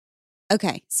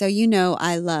Okay, so you know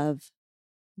I love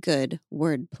good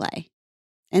wordplay.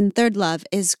 And Third Love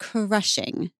is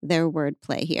crushing their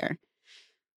wordplay here.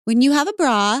 When you have a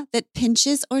bra that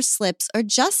pinches or slips or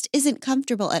just isn't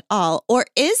comfortable at all, or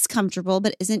is comfortable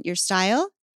but isn't your style,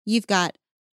 you've got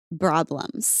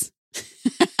problems.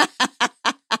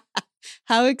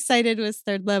 How excited was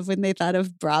Third Love when they thought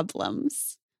of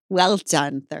problems? Well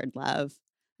done, Third Love.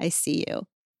 I see you.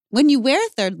 When you wear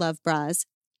Third Love bras,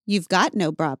 you've got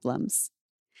no problems.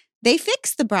 They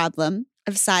fix the problem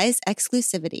of size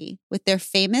exclusivity with their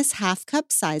famous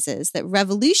half-cup sizes that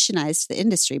revolutionized the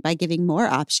industry by giving more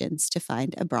options to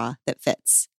find a bra that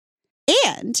fits.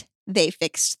 And they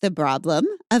fixed the problem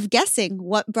of guessing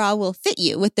what bra will fit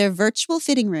you with their virtual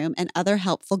fitting room and other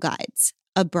helpful guides.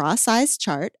 A bra size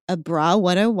chart, a Bra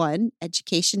 101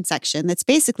 education section that's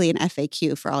basically an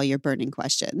FAQ for all your burning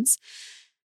questions,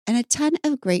 and a ton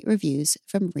of great reviews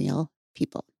from real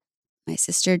people. My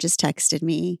sister just texted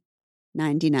me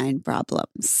 99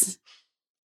 problems,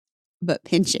 but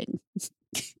pinching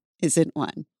isn't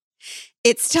one.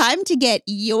 It's time to get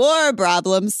your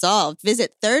problem solved.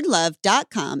 Visit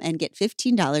thirdlove.com and get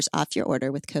 $15 off your order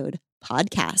with code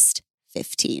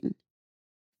podcast15.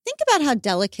 Think about how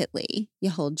delicately you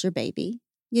hold your baby,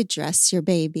 you dress your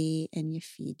baby, and you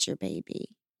feed your baby.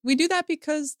 We do that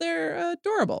because they're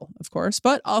adorable, of course,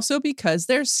 but also because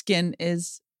their skin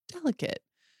is delicate.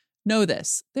 Know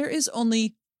this, there is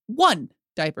only one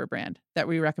diaper brand that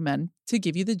we recommend to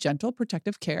give you the gentle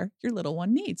protective care your little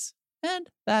one needs. And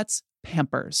that's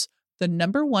Pampers, the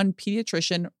 #1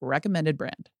 pediatrician recommended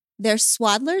brand. Their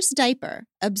Swaddler's diaper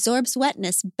absorbs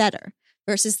wetness better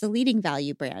versus the leading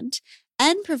value brand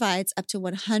and provides up to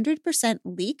 100%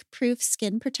 leak-proof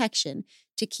skin protection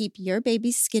to keep your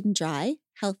baby's skin dry,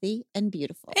 healthy, and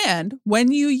beautiful. And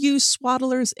when you use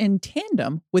Swaddlers in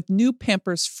tandem with new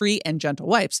Pampers Free and Gentle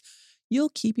wipes,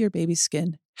 you'll keep your baby's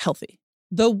skin healthy.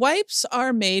 The wipes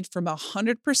are made from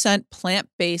 100%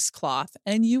 plant-based cloth,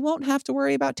 and you won't have to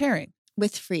worry about tearing.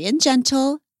 With Free and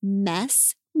Gentle,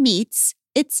 mess meets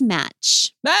its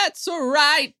match. That's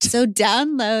right. So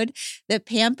download the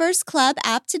Pampers Club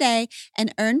app today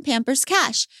and earn Pampers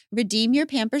Cash. Redeem your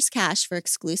Pampers Cash for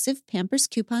exclusive Pampers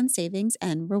coupon savings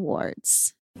and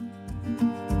rewards.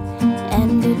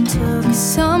 And it took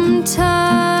some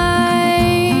time,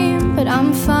 but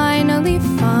I'm finally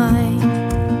fine.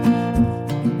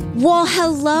 Well,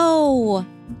 hello.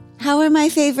 How are my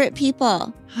favorite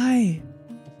people? Hi.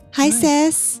 Hi,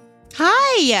 sis.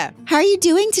 Hi. How are you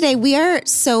doing today? We are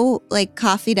so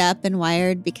coffeeed up and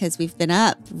wired because we've been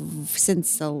up since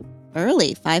so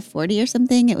early, 5:40 or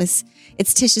something.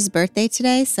 It's Tish's birthday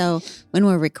today, so when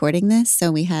we're recording this,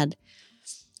 so we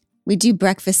do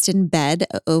breakfast in bed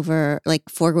over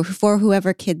for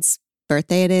whoever kid's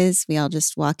birthday it is. We all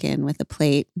just walk in with a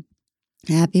plate.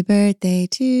 Happy birthday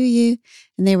to you.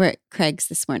 And they were at Craig's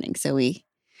this morning, so we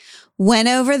went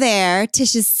over there.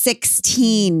 Tish is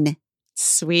 16.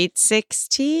 Sweet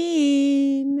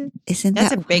 16. Isn't That's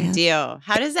that a big wild? deal.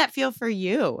 How does that feel for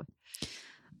you?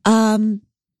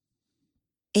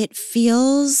 It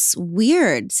feels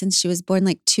weird since she was born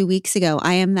 2 weeks ago.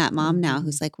 I am that mom now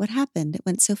who's like, what happened? It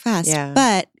went so fast. Yeah.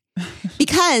 But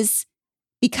because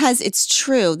it's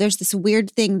true, there's this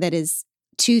weird thing that is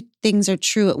two things are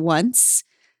true at once.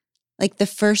 The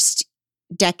first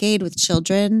decade with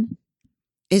children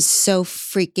is so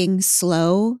freaking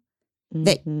slow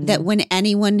that when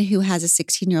anyone who has a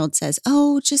 16-year-old says,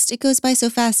 oh, just it goes by so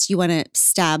fast, you want to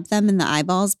stab them in the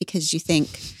eyeballs because you think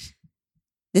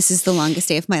this is the longest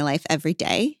day of my life every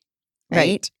day.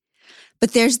 Right.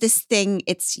 But there's this thing,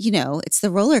 it's the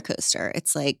roller coaster.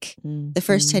 It's the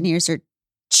first 10 years are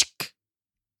chick,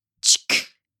 chick,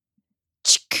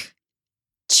 chick,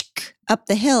 chick, up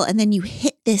the hill. And then you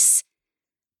hit this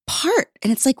part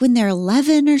and it's when they're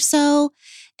 11 or so.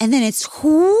 And then it's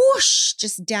whoosh,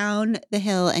 just down the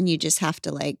hill and you just have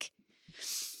to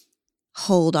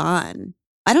hold on.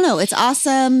 I don't know. It's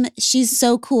awesome. She's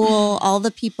so cool. All the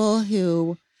people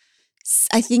who,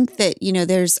 I think that,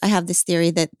 I have this theory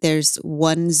that there's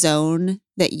one zone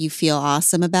that you feel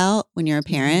awesome about when you're a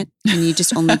parent and you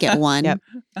just only get one. Yep.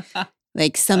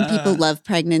 Some people love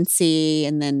pregnancy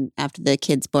and then after the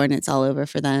kid's born, it's all over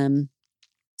for them.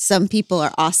 Some people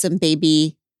are awesome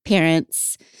baby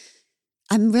parents.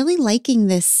 I'm really liking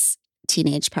this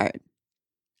teenage part.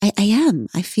 I am.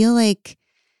 I feel I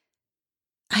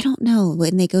don't know,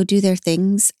 when they go do their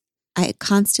things, I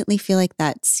constantly feel like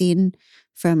that scene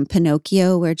from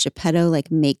Pinocchio where Geppetto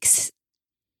makes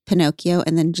Pinocchio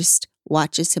and then just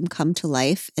watches him come to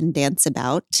life and dance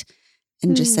about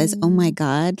and just says, oh my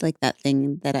God, that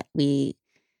thing that we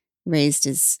raised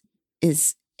is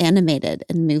animated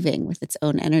and moving with its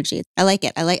own energy. I like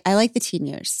it. I like the teen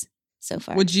years so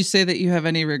far. Would you say that you have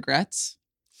any regrets?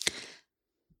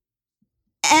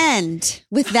 And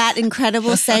with that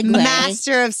incredible segue,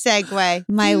 Master of segue.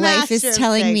 my wife is Master of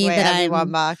telling me segue, that Abby I'm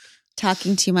Wambach.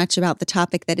 talking too much about the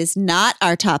topic that is not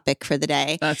our topic for the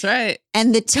day. That's right.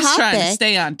 And the Just trying to topic,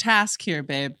 stay on task here,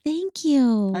 babe. thank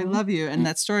you. I love you. And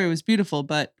that story was beautiful,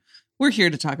 but we're here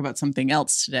to talk about something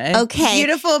else today. Okay.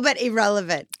 Beautiful but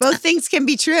irrelevant. Both things can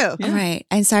be true. Yeah. Right.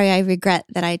 I'm sorry. I regret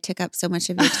that I took up so much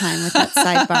of your time with that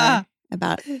sidebar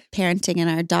about parenting and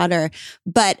our daughter.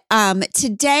 But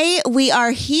today we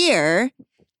are here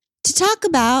to talk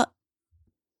about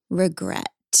regret.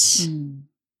 Mm.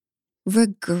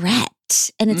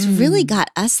 Regret. And it's really got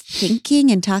us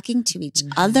thinking and talking to each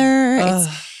other.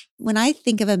 When I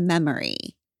think of a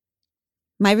memory,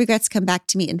 my regrets come back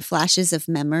to me in flashes of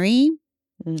memory.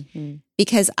 Mm-hmm.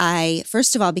 Because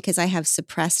first of all, because I have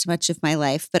suppressed much of my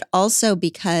life, but also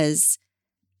because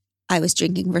I was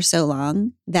drinking for so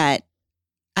long that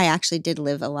I actually did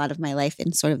live a lot of my life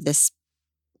in sort of this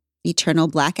eternal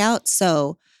blackout.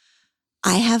 So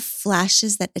I have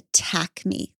flashes that attack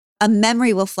me. A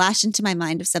memory will flash into my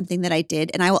mind of something that I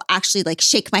did, and I will actually like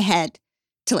shake my head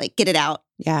to like get it out.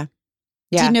 Yeah.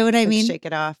 Do you know what I Let's mean? Shake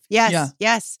it off. Yes. Yeah.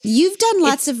 Yes. You've done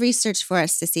lots of research for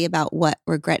us to see about what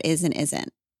regret is and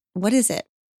isn't. What is it?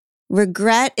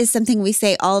 Regret is something we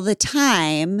say all the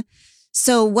time.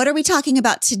 So what are we talking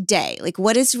about today? Like,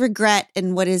 what is regret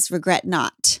and what is regret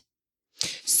not?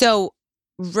 So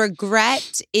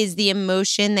regret is the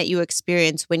emotion that you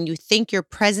experience when you think your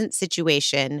present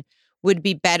situation would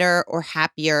be better or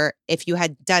happier if you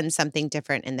had done something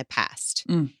different in the past.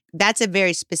 Mm. That's a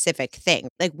very specific thing.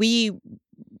 Like we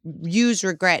use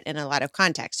regret in a lot of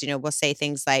contexts. You know, we'll say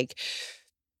things like,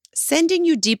 sending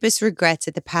you deepest regrets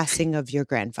at the passing of your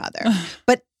grandfather.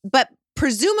 But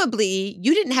presumably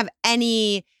you didn't have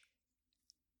any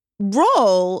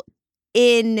role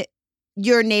in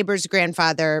your neighbor's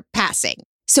grandfather passing.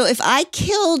 So if I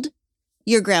killed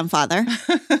your grandfather,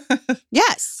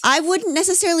 Yes. I wouldn't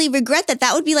necessarily regret that.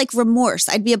 That would be like remorse.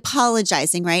 I'd be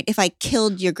apologizing, right? If I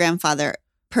killed your grandfather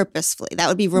purposefully, that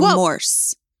would be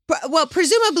remorse. Well,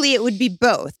 presumably it would be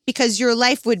both because your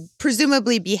life would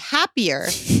presumably be happier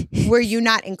were you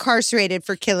not incarcerated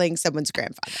for killing someone's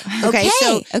grandfather. Okay.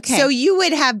 So you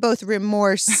would have both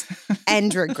remorse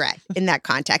and regret in that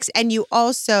context. And you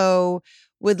also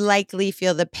would likely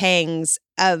feel the pangs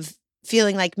of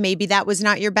feeling like maybe that was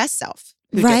not your best self.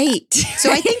 Right. So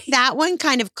I think that one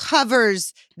kind of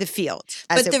covers the field.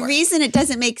 But the reason it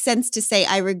doesn't make sense to say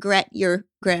I regret your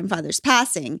grandfather's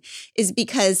passing is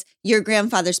because your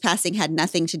grandfather's passing had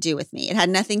nothing to do with me. It had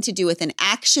nothing to do with an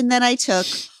action that I took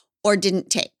or didn't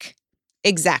take.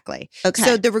 Exactly. Okay.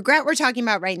 So the regret we're talking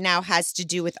about right now has to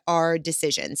do with our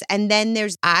decisions. And then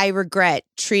there's I regret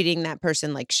treating that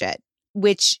person like shit,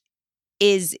 which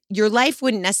is your life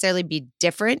wouldn't necessarily be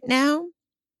different now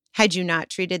had you not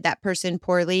treated that person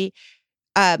poorly.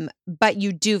 But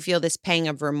you do feel this pang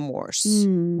of remorse,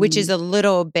 which is a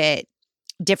little bit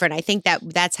different. I think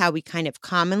that's how we kind of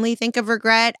commonly think of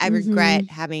regret. I regret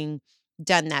having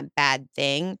done that bad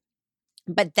thing.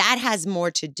 But that has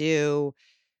more to do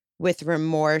with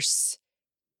remorse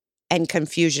and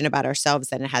confusion about ourselves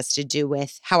than it has to do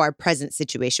with how our present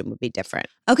situation would be different.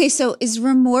 Okay, so is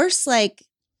remorse like,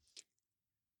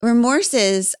 remorse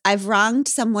is I've wronged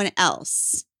someone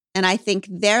else and I think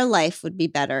their life would be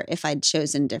better if I'd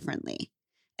chosen differently.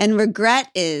 And regret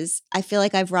is I feel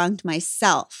like I've wronged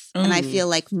myself and I feel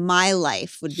like my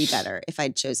life would be better if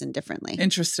I'd chosen differently.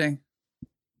 Interesting.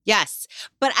 Yes.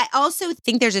 But I also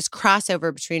think there's this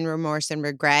crossover between remorse and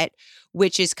regret,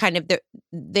 which is kind of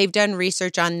they've done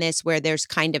research on this where there's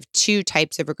kind of two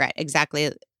types of regret,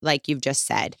 exactly like you've just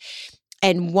said.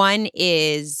 And one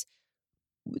is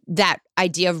that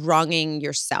idea of wronging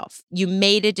yourself. You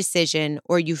made a decision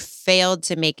or you failed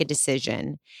to make a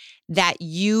decision that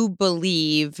you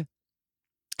believe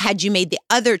had you made the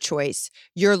other choice,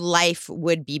 your life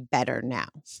would be better now.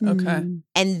 Okay.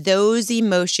 And those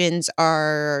emotions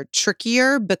are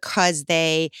trickier because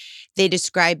they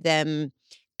describe them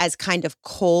as kind of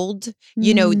cold.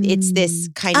 You know, it's this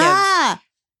kind of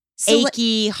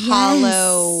achy,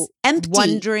 hollow, empty,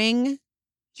 wondering.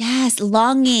 Yes,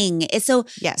 longing. So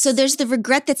Yes. So there's the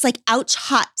regret that's like ouch,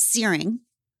 hot, searing.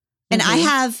 And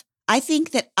I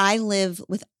think that I live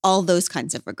with all those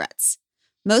kinds of regrets.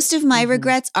 Most of my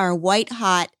regrets are white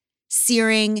hot,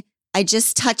 searing. I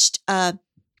just touched a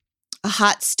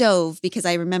hot stove because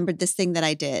I remembered this thing that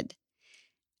I did.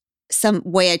 Some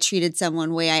way I treated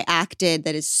someone, way I acted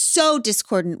that is so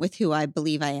discordant with who I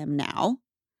believe I am now.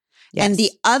 Yes. And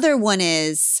the other one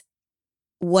is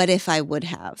what if I would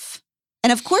have?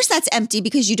 And of course that's empty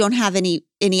because you don't have any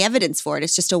evidence for it.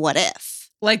 It's just a what if.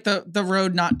 Like the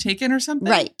road not taken or something?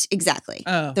 Right, exactly.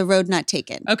 Oh. The road not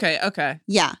taken. Okay.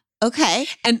 Yeah. Okay.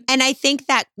 And I think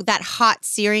that hot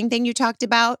searing thing you talked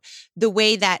about, the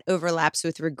way that overlaps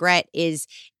with regret is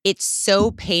it's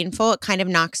so painful. It kind of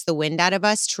knocks the wind out of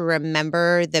us to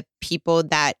remember the people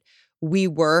that we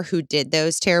were who did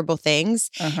those terrible things.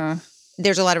 Uh-huh.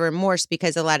 There's a lot of remorse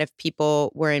because a lot of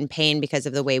people were in pain because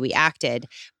of the way we acted.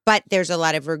 But there's a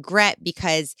lot of regret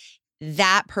because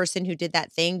that person who did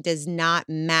that thing does not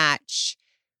match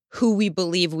who we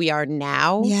believe we are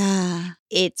now. Yeah.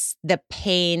 It's the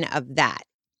pain of that.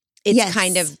 It's Yes.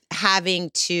 kind of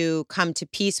having to come to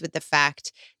peace with the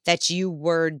fact that you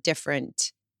were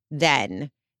different then.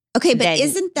 Okay, but than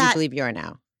isn't you that believe you are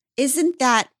now?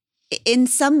 in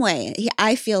some way,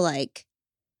 I feel like,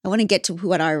 I want to get to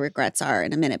what our regrets are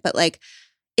in a minute, but like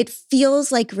it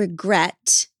feels like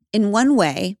regret in one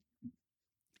way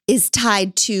is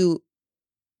tied to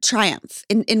triumph.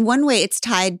 In one way, it's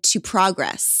tied to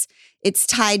progress. It's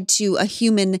tied to a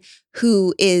human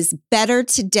who is better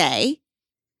today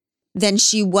than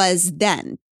she was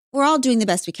then. We're all doing the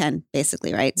best we can,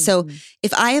 basically, right? So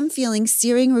if I am feeling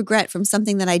searing regret from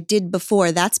something that I did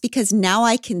before, that's because now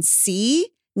I can see,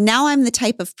 now I'm the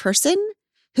type of person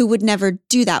who would never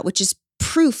do that, which is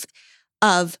proof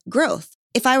of growth.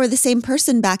 If I were the same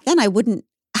person back then, I wouldn't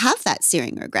have that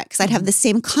searing regret because I'd have the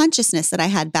same consciousness that I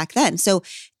had back then. So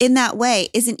in that way,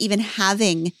 isn't even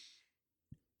having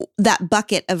that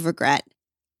bucket of regret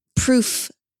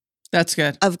proof That's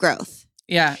good. of growth?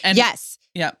 Yeah. And Yes.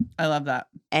 Yeah, I love that.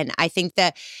 And I think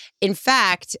that, in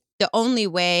fact, the only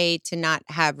way to not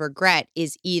have regret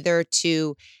is either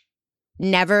to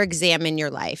never examine your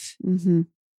life, Mm-hmm.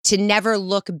 to never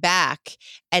look back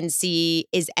and see,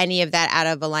 is any of that out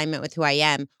of alignment with who I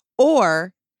am?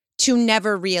 Or to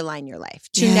never realign your life,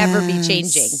 to never be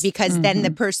changing, Yes. because then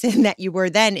the person that you were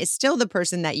then is still the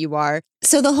person that you are.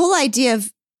 So the whole idea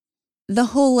of the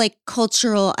whole like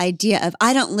cultural idea of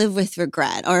I don't live with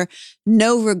regret or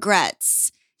no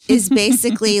regrets is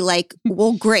basically like,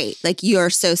 well, great, like you're a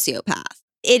sociopath.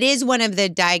 It is one of the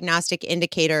diagnostic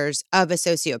indicators of a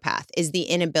sociopath is the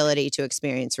inability to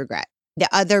experience regret. The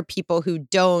other people who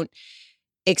don't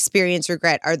experience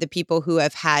regret are the people who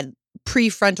have had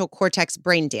prefrontal cortex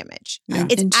brain damage. Yeah.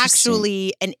 It's Interesting.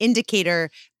 actually an indicator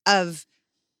of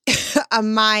a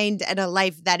mind and a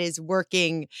life that is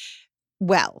working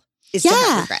well. Is to have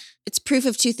Yeah. regret. It's proof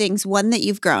of two things. One, that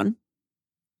you've grown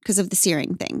because of the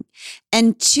searing thing.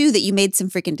 And two, that you made some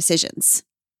freaking decisions.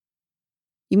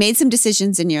 You made some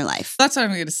decisions in your life. That's what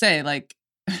I'm going to say. Like,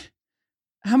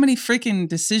 how many freaking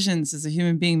decisions is a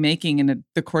human being making in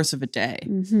the course of a day?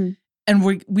 Mm-hmm.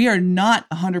 And we are not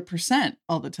 100%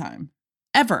 all the time,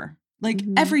 ever. Like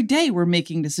Mhm. every day we're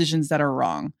making decisions that are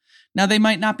wrong. Now, they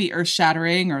might not be earth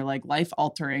shattering or like life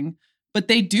altering, but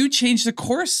they do change the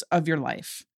course of your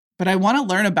life. But I want to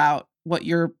learn about what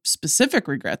your specific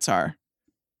regrets are.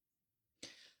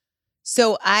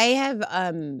 So I have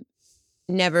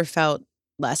never felt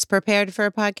less prepared for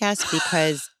a podcast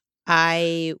because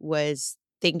I was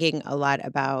thinking a lot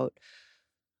about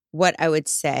what I would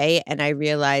say. And I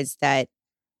realized that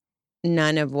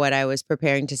none of what I was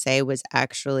preparing to say was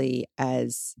actually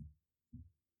as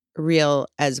real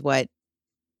as what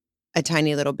a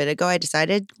tiny little bit ago I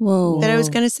decided Whoa. that I was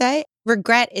going to say.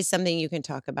 Regret is something you can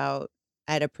talk about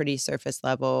at a pretty surface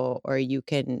level, or you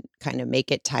can kind of make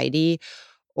it tidy,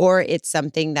 or it's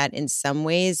something that in some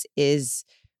ways is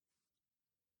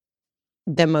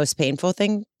the most painful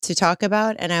thing to talk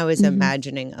about. And I was Mhm.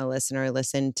 imagining a listener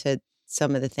listen to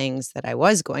some of the things that I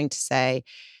was going to say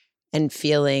and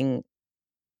feeling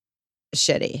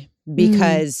shitty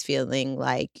because feeling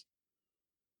like,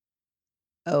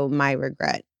 oh, my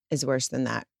regret is worse than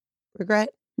that regret.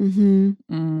 Mm-hmm.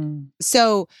 Mm.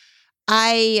 So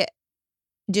I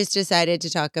just decided to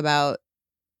talk about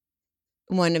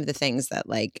one of the things that,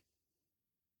 like,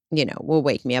 you know, will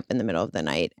wake me up in the middle of the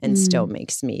night and still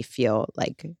makes me feel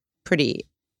like pretty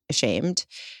ashamed.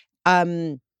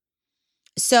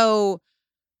 So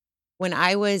when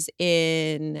I was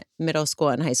in middle school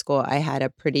and high school, I had a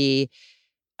pretty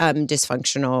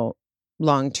dysfunctional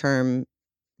long-term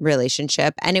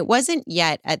relationship. And it wasn't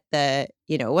yet at the,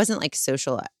 you know, it wasn't like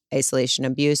social isolation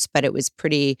abuse, but it was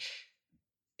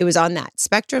on that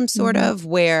spectrum sort of,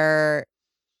 where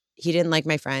he didn't like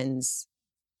my friends,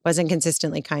 wasn't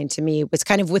consistently kind to me, was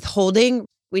kind of withholding.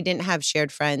 We didn't have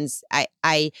shared friends.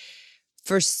 And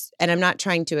I'm not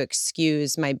trying to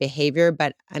excuse my behavior,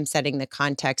 but I'm setting the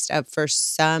context of, for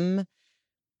some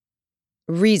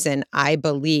reason, I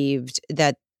believed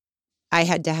that I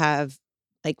had to have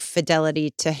like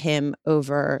fidelity to him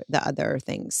over the other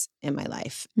things in my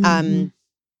life. Mhm.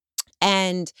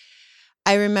 And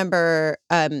I remember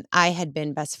I had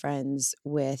been best friends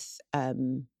with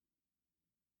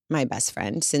my best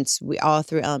friend since we all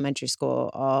through elementary school,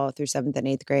 all through 7th and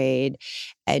 8th grade.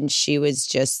 And she was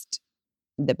just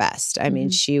the best. I mean,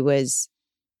 Mhm. she was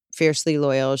fiercely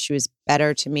loyal. She was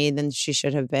better to me than she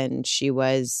should have been. She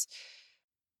was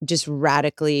just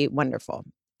radically wonderful.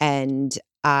 And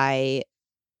I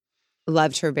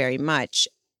loved her very much.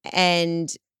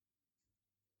 And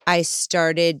I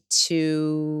started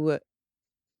to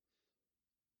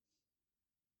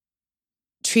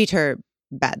treat her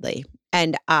badly.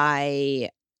 And I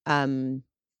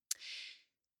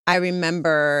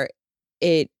remember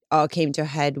it all came to a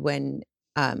head when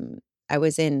I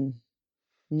was in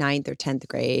 9th or 10th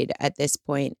grade at this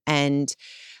point, and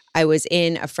I was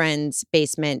in a friend's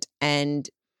basement, and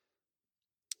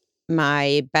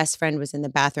my best friend was in the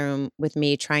bathroom with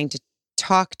me trying to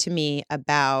talk to me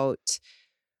about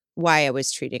why I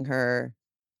was treating her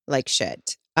like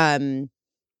shit. And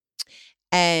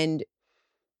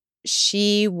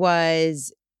she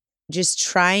was just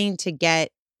trying to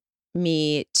get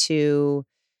me to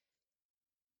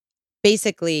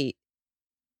basically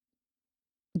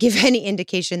give any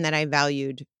indication that I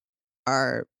valued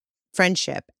our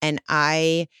friendship. And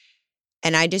I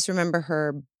just remember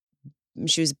her,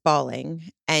 she was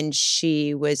bawling and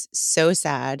she was so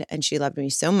sad and she loved me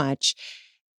so much.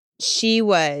 She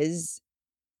was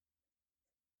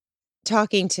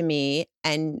talking to me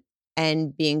and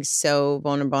being so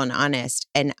vulnerable and honest.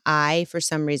 And I, for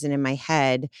some reason in my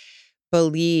head,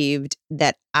 believed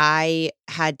that I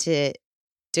had to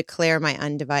declare my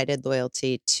undivided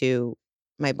loyalty to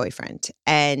my boyfriend.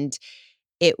 And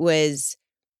it was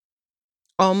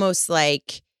almost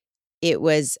like it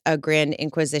was a grand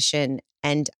inquisition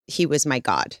and he was my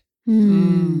God.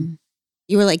 Mm.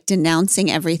 You were like denouncing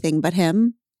everything but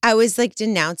him? I was like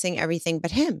denouncing everything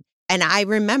but him. And I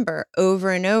remember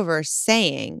over and over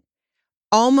saying,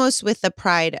 almost with the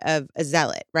pride of a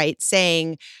zealot, right?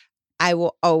 Saying, I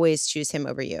will always choose him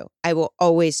over you. I will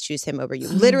always choose him over you.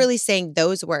 Literally saying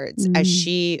those words as Mm.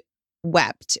 she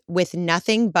wept with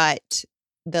nothing but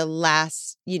the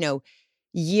last,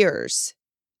 years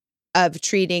of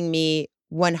treating me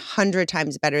 100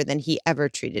 times better than he ever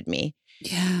treated me.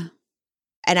 Yeah.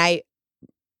 And I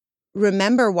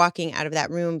remember walking out of that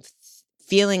room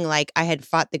feeling like I had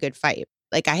fought the good fight,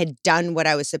 like I had done what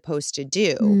I was supposed to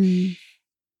do. Mm.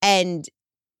 And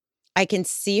I can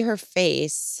see her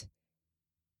face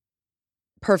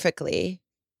perfectly.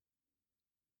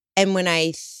 And when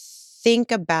I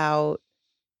think about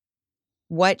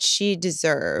what she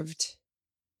deserved,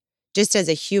 just as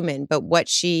a human, but what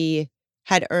she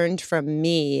had earned from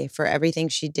me for everything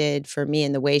she did for me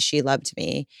and the way she loved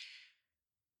me,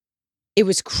 it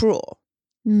was cruel.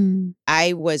 Mm.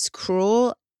 I was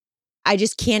cruel. I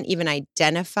just can't even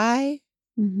identify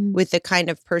Mhm. with the kind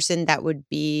of person that would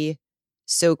be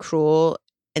so cruel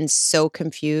and so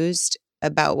confused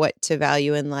about what to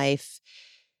value in life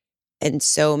and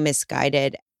so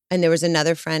misguided. And there was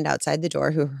another friend outside the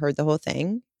door who heard the whole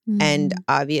thing. And Mhm.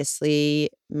 obviously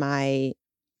my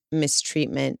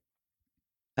mistreatment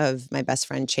of my best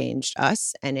friend changed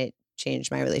us and it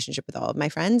changed my relationship with all of my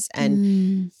friends. And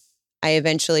Mm. I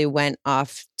eventually went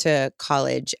off to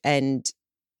college and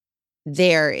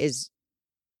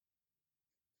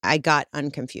I got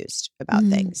unconfused about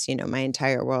things. My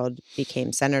entire world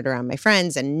became centered around my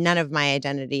friends and none of my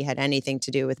identity had anything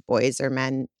to do with boys or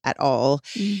men at all.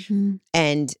 Mhm.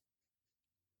 And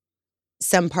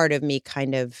some part of me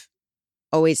kind of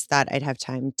always thought I'd have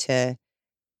time to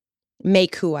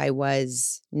make who I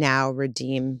was now,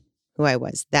 redeem who I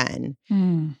was then.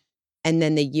 Mm. And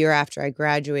then the year after I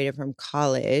graduated from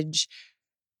college,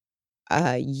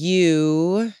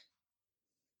 you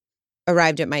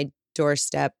arrived at my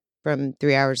doorstep from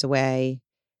 3 hours away,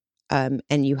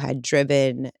 and you had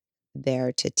driven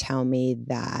there to tell me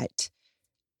that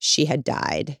she had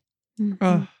died. Mhm.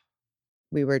 Ugh.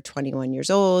 We were 21 years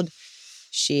old.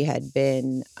 She had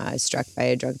been struck by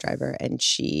a drunk driver and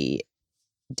she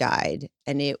died.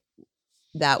 And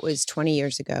that was 20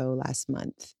 years ago last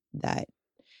month that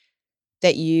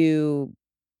you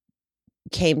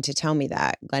came to tell me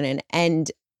that, Glennon.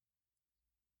 And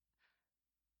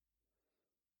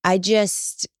I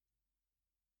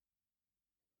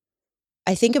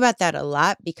think about that a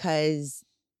lot because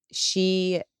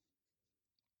she,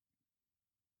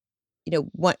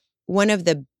 one of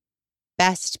the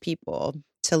best people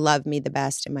to love me the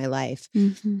best in my life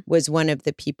Mhm. was one of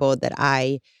the people that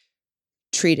I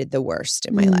treated the worst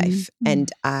in my life.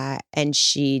 And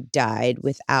she died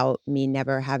without me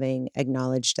never having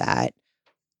acknowledged that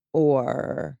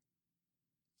or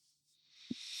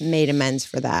made amends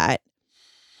for that.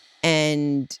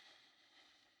 And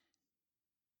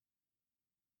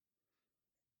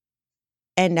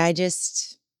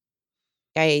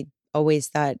I always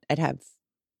thought I'd have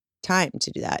time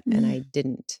to do that, and I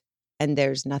didn't. And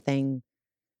there's nothing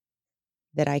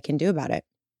that I can do about it.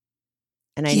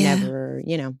 And I never,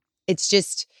 it's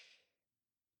just.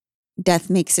 Death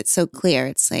makes it so clear.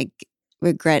 It's like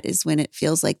regret is when it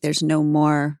feels like there's no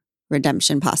more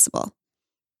redemption possible.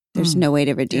 There's no way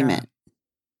to redeem it.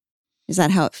 Is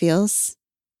that how it feels?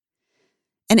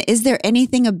 And is there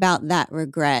anything about that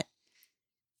regret?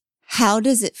 How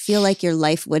does it feel like your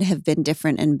life would have been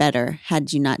different and better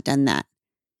had you not done that?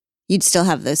 You'd still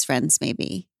have those friends,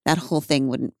 maybe. That whole thing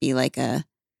wouldn't be like a...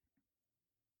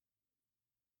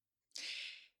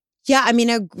 Yeah, I mean,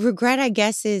 a regret, I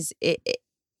guess, is...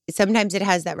 sometimes it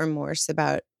has that remorse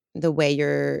about the way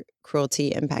your cruelty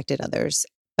impacted others,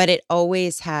 but it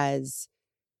always has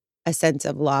a sense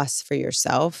of loss for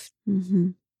yourself.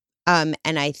 And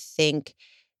I think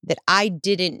that I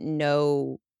didn't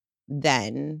know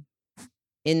then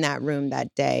in that room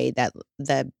that day that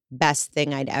the best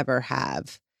thing I'd ever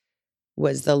have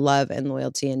was the love and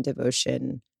loyalty and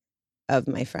devotion of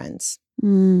my friends.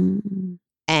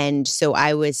 And so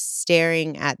I was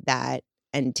staring at that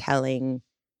and telling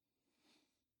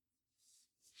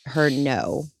her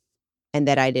no, and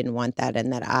that I didn't want that,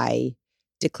 and that I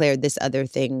declared this other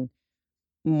thing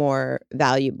more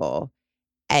valuable.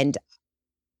 And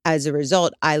as a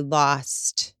result, I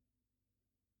lost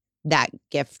that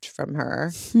gift from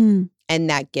her and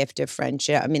that gift of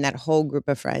friendship. I mean, that whole group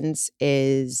of friends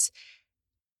is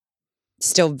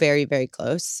still very, very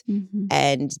close.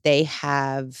 And they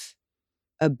have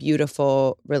a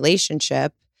beautiful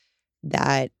relationship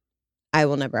that I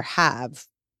will never have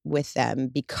with them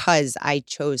because I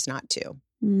chose not to.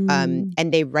 And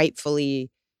they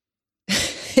rightfully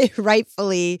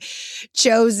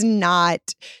chose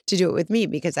not to do it with me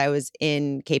because I was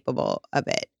incapable of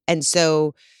it. And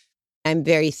so I'm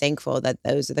very thankful that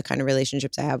those are the kind of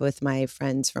relationships I have with my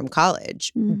friends from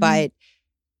college. But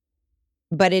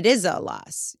it is a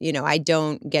loss. I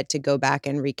don't get to go back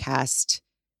and recast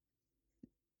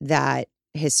that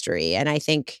history. And I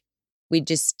think we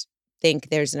just think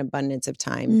there's an abundance of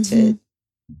time to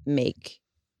make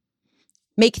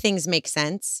things make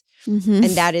sense. And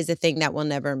that is a thing that will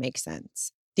never make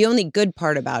sense. The only good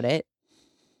part about it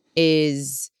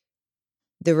is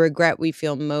the regret we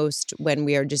feel most when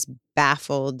we are just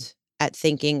baffled at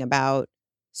thinking about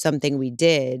something we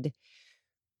did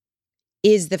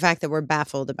is the fact that we're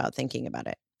baffled about thinking about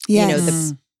it.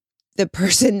 Yes. The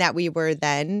person that we were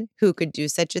then who could do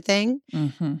such a thing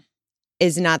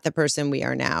is not the person we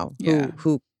are now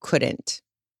who couldn't.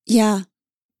 Yeah.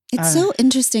 It's so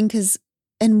interesting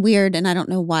and weird, and I don't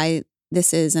know why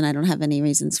this is, and I don't have any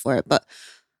reasons for it, but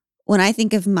when I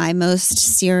think of my most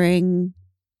searing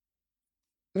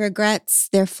regrets,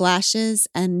 they're flashes,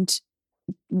 and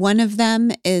one of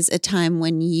them is a time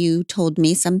when you told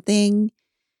me something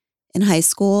in high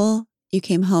school. You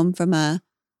came home from a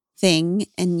thing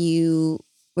and you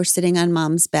were sitting on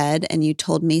mom's bed and you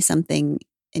told me something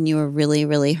and you were really,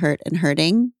 really hurt and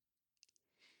hurting.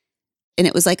 And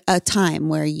it was like a time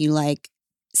where you like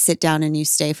sit down and you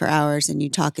stay for hours and you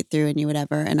talk it through and you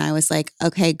whatever. And I was like,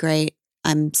 okay, great.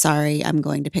 I'm sorry. I'm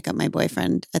going to pick up my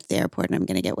boyfriend at the airport and I'm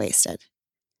going to get wasted.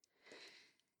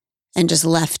 And just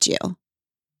left you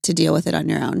to deal with it on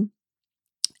your own.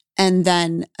 And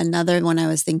then another one I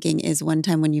was thinking is one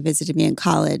time when you visited me in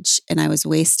college and I was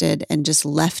wasted and just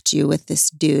left you with this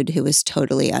dude who was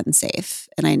totally unsafe.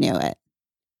 And I knew it.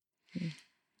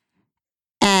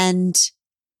 And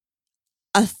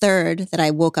a third that I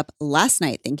woke up last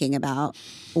night thinking about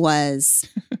was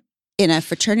in a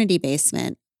fraternity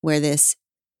basement where this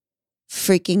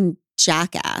freaking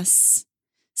jackass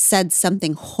said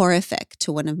something horrific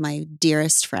to one of my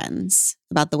dearest friends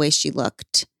about the way she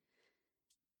looked.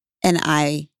 And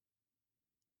I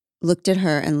looked at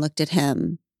her and looked at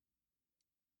him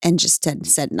and just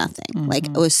said nothing. Like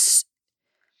it was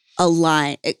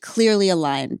aligned, it clearly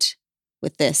aligned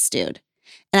with this dude.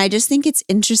 And I just think it's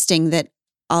interesting that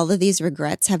all of these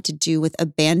regrets have to do with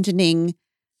abandoning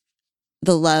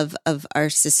the love of our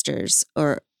sisters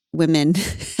or women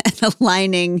and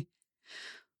aligning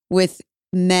with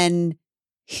men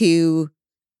who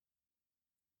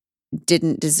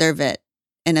didn't deserve it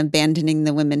and abandoning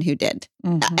the women who did.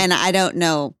 And I don't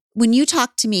know. When you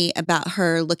talk to me about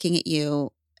her looking at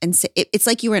you and say, it's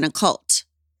like you were in a cult.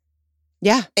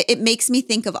 Yeah. It makes me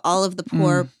think of all of the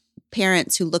poor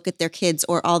parents who look at their kids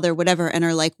or all their whatever and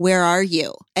are like, where are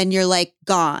you? And you're like,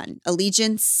 gone.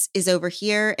 Allegiance is over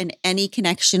here, and any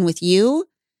connection with you.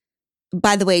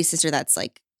 By the way, sister, that's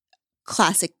like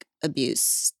classic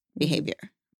abuse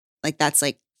behavior. Like that's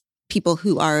like people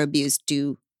who are abused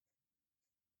do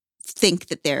think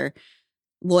that their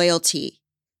loyalty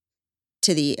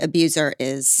to the abuser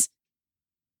is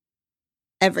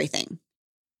everything.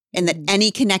 And that any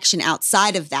connection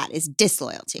outside of that is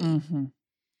disloyalty. Mm-hmm.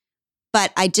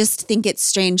 But I just think it's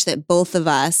strange that both of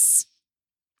us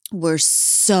were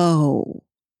so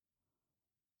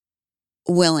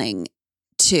willing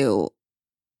to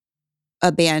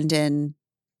abandon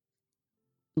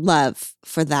love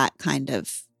for that kind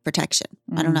of protection.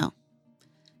 I don't know.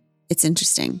 It's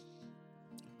interesting.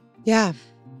 Yeah,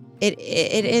 it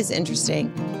is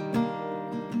interesting.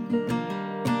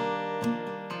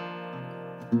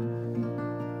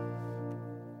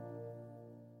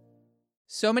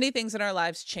 So many things in our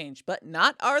lives change, but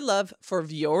not our love for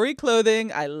Vuori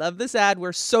clothing. I love this ad.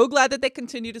 We're so glad that they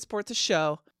continue to support the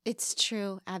show. It's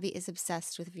true. Abby is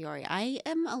obsessed with Vuori. I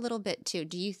am a little bit too.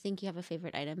 Do you think you have a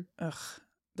favorite item? Ugh,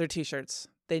 they're t-shirts.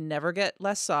 They never get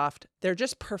less soft. They're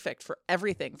just perfect for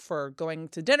everything, for going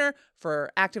to dinner,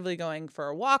 for actively going for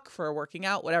a walk, for working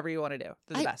out, whatever you want to do.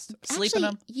 They're the best. Sleep in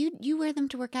them. You wear them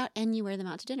to work out and you wear them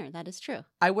out to dinner. That is true.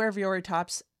 I wear Vuori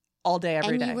tops all day,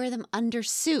 every day. And you wear them under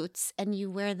suits and you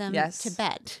wear them to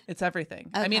bed. It's everything.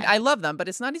 Okay. I mean, I love them, but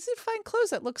it's not easy to find clothes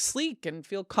that look sleek and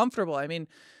feel comfortable. I mean,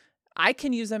 I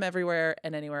can use them everywhere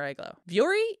and anywhere I go.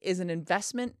 Vuori is an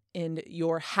investment in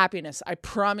your happiness. I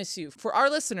promise you. For our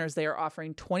listeners, they are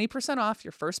offering 20% off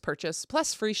your first purchase,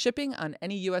 plus free shipping on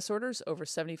any U.S. orders over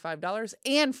 $75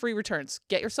 and free returns.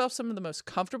 Get yourself some of the most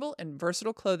comfortable and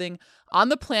versatile clothing on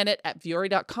the planet at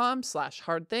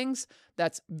vuori.com/hardthings.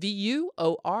 That's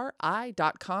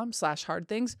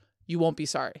VUORI.com/hardthings. You won't be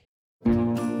sorry.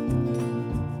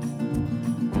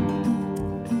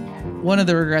 One of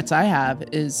the regrets I have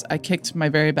is I kicked my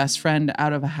very best friend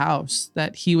out of a house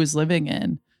that he was living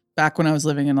in back when I was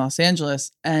living in Los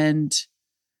Angeles. And,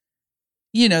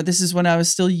 you know, this is when I was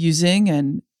still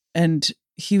using and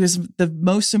he was the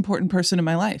most important person in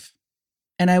my life.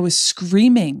 And I was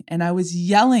screaming and I was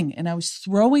yelling and I was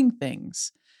throwing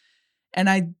things.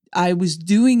 And I was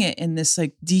doing it in this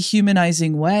like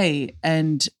dehumanizing way.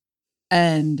 And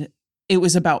it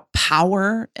was about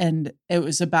power and it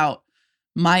was about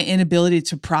my inability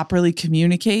to properly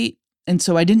communicate. And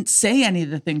so I didn't say any of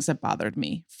the things that bothered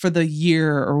me for the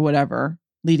year or whatever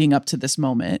leading up to this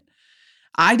moment.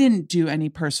 I didn't do any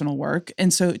personal work.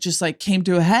 And so it just like came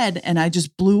to a head and I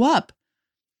just blew up.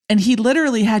 And he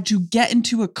literally had to get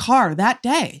into a car that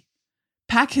day,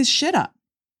 pack his shit up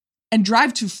and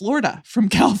drive to Florida from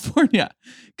California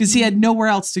because he had nowhere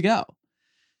else to go.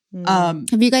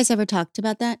 Have you guys ever talked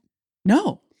about that?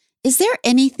 No. Is there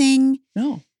anything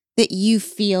No. that you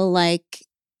feel like,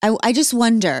 I just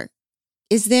wonder,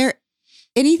 is there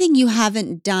anything you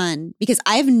haven't done? Because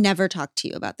I've never talked to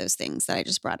you about those things that I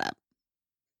just brought up.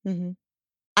 Mm-hmm.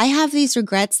 I have these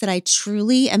regrets that I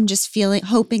truly am just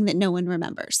hoping that no one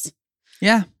remembers.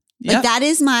 Yeah. Like that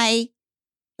is my,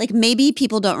 like maybe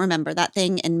people don't remember that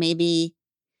thing and maybe,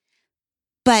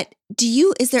 but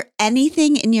is there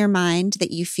anything in your mind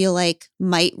that you feel like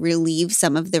might relieve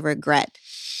some of the regret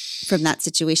from that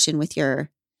situation with your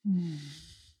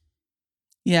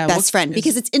best friend?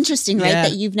 Because it's interesting, right?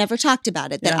 That you've never talked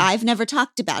about it, that I've never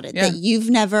talked about it, that you've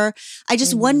never, I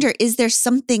just wonder, is there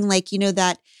something like, you know,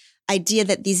 that idea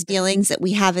that these feelings that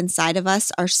we have inside of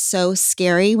us are so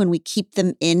scary when we keep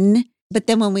them in, but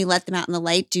then when we let them out in the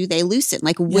light, do they loosen?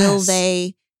 Like, will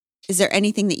they, is there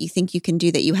anything that you think you can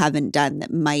do that you haven't done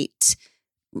that might,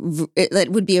 that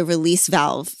would be a release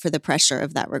valve for the pressure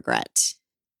of that regret?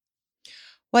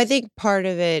 Well, I think part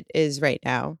of it is right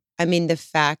now. I mean, the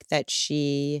fact that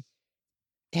she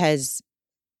has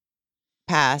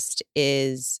passed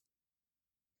is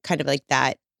kind of like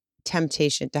that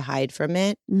temptation to hide from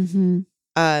it. Mm-hmm.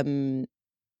 And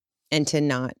to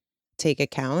not take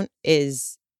account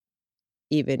is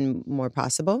even more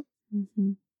possible.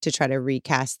 Mm-hmm. To try to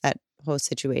recast that whole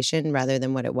situation rather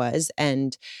than what it was.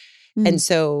 And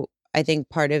so I think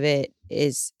part of it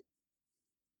is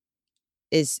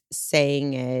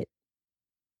saying it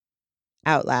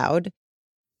out loud.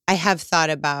 I have thought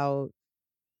about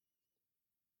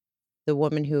the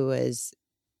woman who was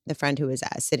the friend who was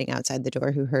sitting outside the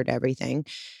door who heard everything.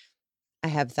 I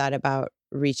have thought about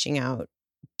reaching out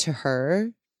to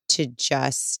her to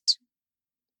just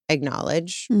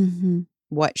acknowledge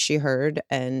what she heard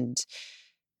and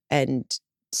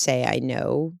say, I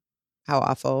know how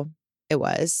awful it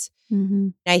was. Mm-hmm.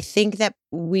 I think that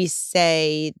we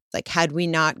say, like, had we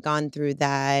not gone through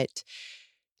that,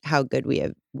 how good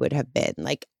would have been.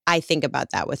 Like, I think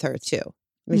about that with her too.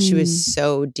 I mean, she was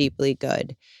so deeply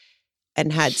good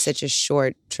and had such a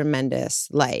short, tremendous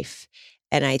life.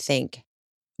 And I think,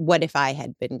 what if I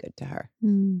had been good to her?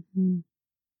 Mm-hmm.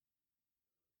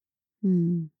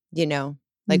 Mm-hmm. You know,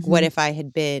 like, what if I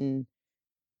had been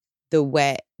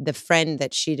the friend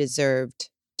that she deserved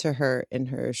to her in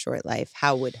her short life?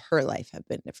 How would her life have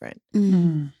been different?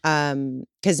 Mm-hmm.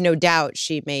 Because no doubt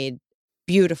she made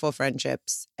beautiful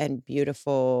friendships and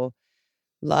beautiful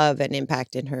love and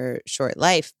impact in her short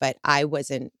life, but I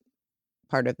wasn't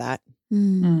part of that.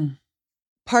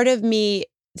 Part of me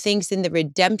thinks in the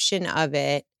redemption of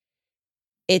it,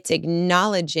 it's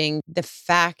acknowledging the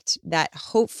fact that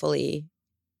hopefully,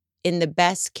 in the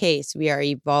best case, we are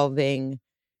evolving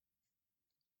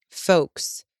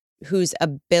folks whose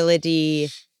ability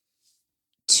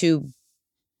to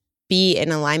be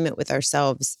in alignment with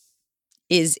ourselves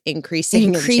is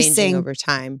increasing and changing over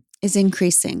time. Is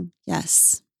increasing,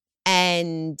 yes.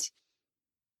 And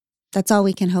that's all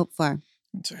we can hope for.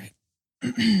 That's right.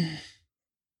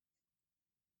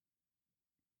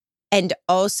 And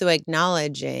also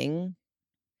acknowledging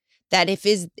that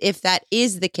if that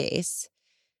is the case,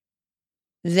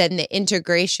 then the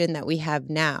integration that we have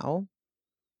now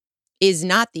is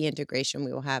not the integration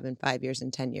we will have in 5 years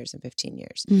and 10 years and 15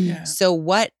 years. Yeah. So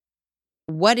what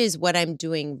is what I'm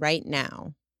doing right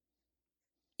now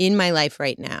in my life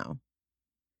right now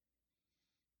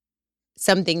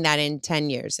something that in 10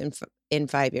 years, in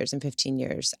 5 years and 15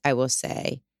 years, I will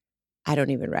say, I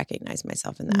don't even recognize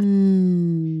myself in that.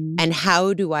 And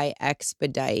how do I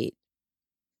expedite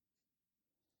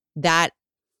that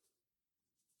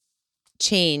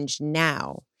change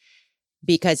now?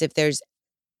 Because if there's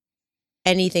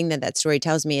anything that story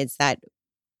tells me, it's that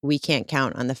we can't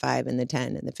count on the 5 and the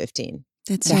 10 and the 15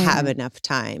 to have enough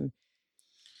time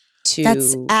to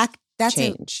that's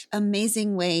change. An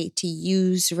amazing way to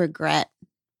use regret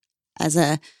as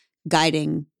a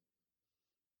guiding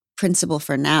principle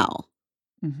for now.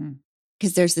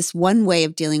 Because there's this one way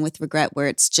of dealing with regret where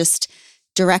it's just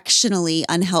directionally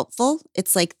unhelpful.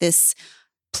 It's like this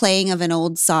playing of an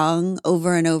old song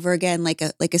over and over again, like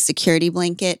a security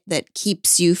blanket that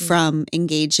keeps you from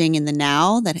engaging in the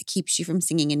now, that keeps you from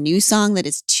singing a new song that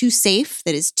is too safe,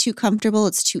 that is too comfortable,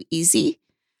 it's too easy,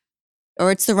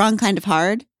 or it's the wrong kind of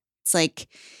hard. It's like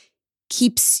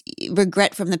keeps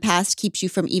regret from the past, keeps you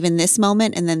from even this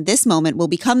moment, and then this moment will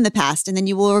become the past, and then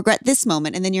you will regret this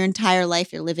moment, and then your entire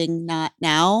life you're living not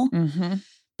now.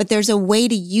 But there's a way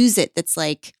to use it that's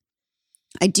like,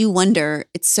 I do wonder,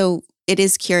 it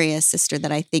is curious, sister,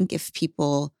 that I think if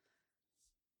people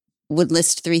would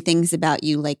list 3 things about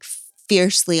you, like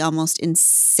fiercely, almost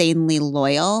insanely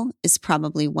loyal is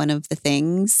probably one of the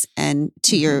things, and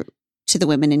to the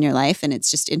women in your life. And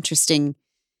it's just interesting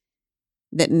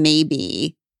that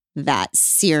maybe that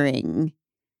searing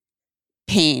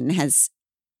pain has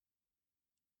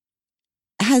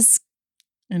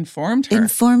informed her.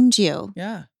 Informed you.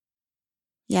 Yeah.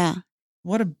 Yeah.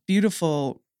 What a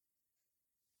beautiful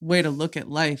way to look at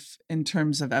life in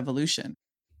terms of evolution,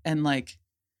 and like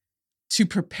to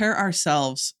prepare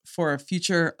ourselves for a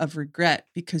future of regret,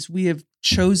 because we have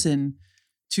chosen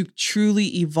to truly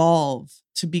evolve,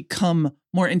 to become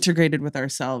more integrated with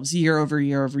ourselves year over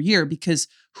year over year, because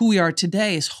who we are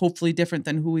today is hopefully different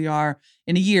than who we are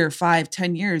in a year, 5,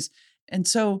 10 years. And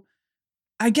so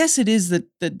I guess it is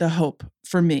the hope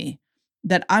for me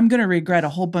that I'm going to regret a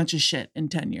whole bunch of shit in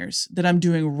 10 years that I'm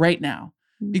doing right now,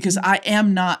 because I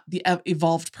am not the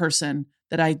evolved person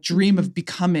that I dream of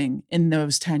becoming in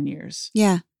those 10 years.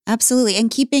 Yeah, absolutely. And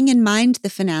keeping in mind the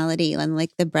finality and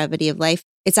like the brevity of life.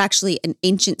 It's actually an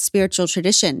ancient spiritual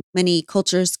tradition. Many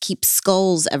cultures keep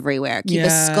skulls everywhere, keep a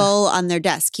skull on their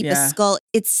desk, keep a skull.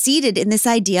 It's seated in this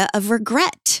idea of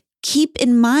regret. Keep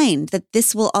in mind that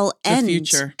this will all end. The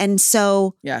future. And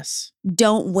so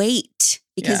don't wait,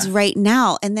 because right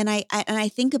now, and then I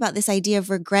think about this idea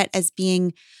of regret as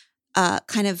being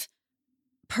kind of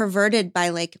perverted by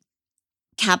like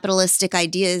capitalistic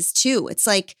ideas too. It's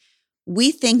like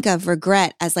we think of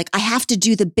regret as like, I have to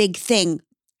do the big thing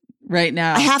right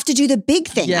now. I have to do the big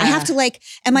thing. Yeah. I have to like,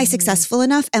 am I successful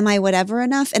enough? Am I whatever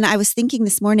enough? And I was thinking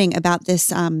this morning about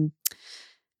this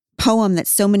poem that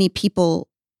so many people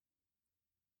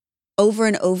over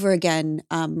and over again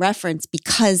reference,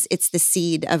 because it's the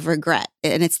seed of regret.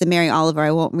 And it's the Mary Oliver.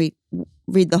 I won't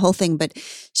read the whole thing, but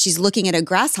she's looking at a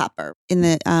grasshopper in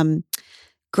the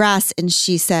grass, and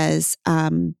she says,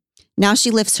 Now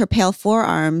she lifts her pale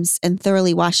forearms and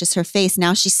thoroughly washes her face.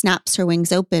 Now she snaps her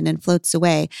wings open and floats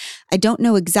away. I don't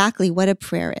know exactly what a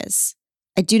prayer is.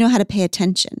 I do know how to pay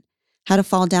attention, how to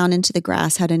fall down into the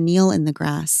grass, how to kneel in the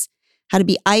grass, how to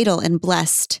be idle and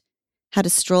blessed, how to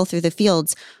stroll through the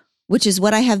fields, which is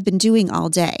what I have been doing all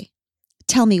day.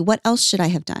 Tell me, what else should I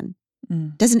have done?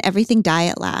 Doesn't everything die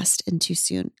at last and too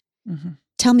soon? Mm-hmm.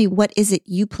 Tell me, what is it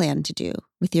you plan to do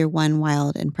with your one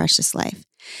wild and precious life?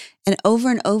 And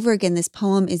over again, this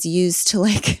poem is used to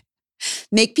like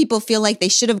make people feel like they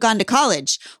should have gone to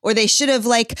college, or they should have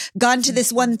like gone to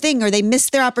this one thing, or they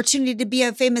missed their opportunity to be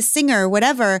a famous singer or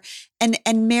whatever. And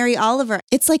Mary Oliver,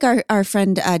 it's like our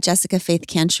friend Jessica Faith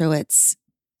Kantrowitz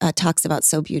talks about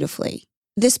so beautifully.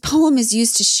 This poem is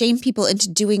used to shame people into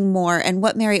doing more. And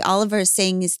what Mary Oliver is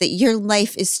saying is that your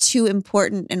life is too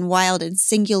important and wild and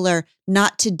singular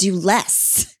not to do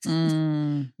less.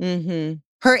 Mm-hmm.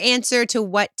 Her answer to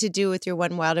what to do with your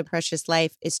one wild and precious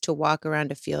life is to walk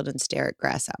around a field and stare at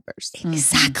grasshoppers.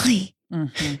 Exactly.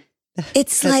 Mm-hmm.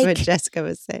 It's That's like what Jessica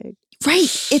was saying.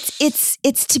 right.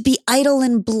 It's to be idle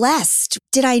and blessed.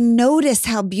 Did I notice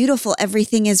how beautiful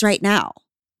everything is right now?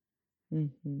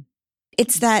 Mm-hmm.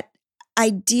 It's that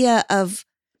idea of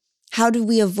how do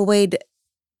we avoid,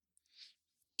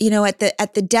 at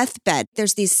the deathbed,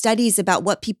 there's these studies about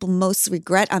what people most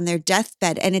regret on their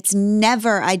deathbed. And it's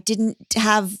never, I didn't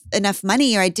have enough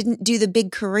money, or I didn't do the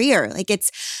big career. Like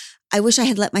I wish I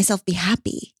had let myself be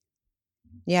happy.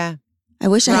 Yeah. I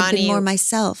wish I had been Ronnie- more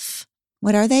myself.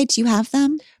 What are they? Do you have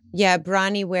them? Yeah,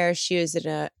 Bronnie Ware, she was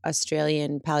an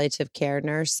Australian palliative care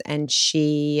nurse, and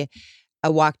she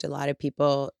walked a lot of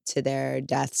people to their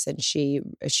deaths, and she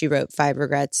wrote 5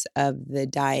 regrets of the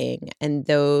dying, and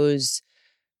those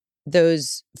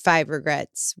 5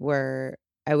 regrets were: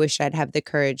 I wish I'd have the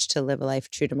courage to live a life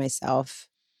true to myself,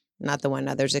 not the one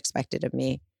others expected of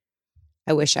me.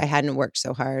 I wish I hadn't worked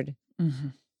so hard. Mm-hmm.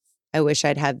 I wish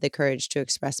I'd have the courage to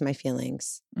express my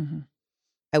feelings. Mm-hmm.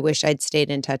 I wish I'd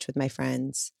stayed in touch with my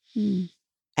friends. Mm.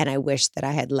 And I wish that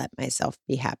I had let myself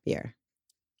be happier.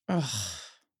 Oh.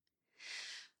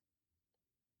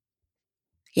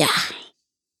 Yeah.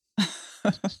 I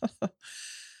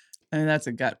mean, that's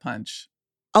a gut punch.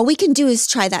 All we can do is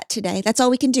try that today. That's all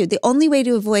we can do. The only way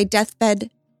to avoid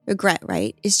deathbed regret,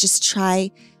 right, is just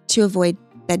try to avoid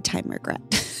bedtime regret.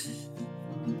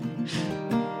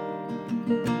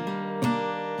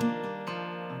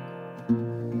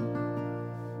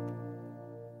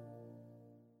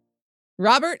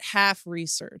 Robert Half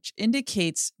research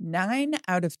indicates 9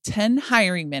 out of 10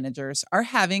 hiring managers are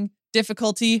having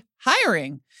difficulty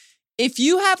hiring. If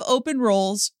you have open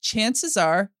roles, chances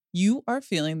are you are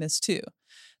feeling this too.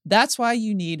 That's why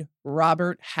you need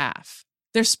Robert Half.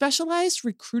 Their specialized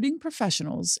recruiting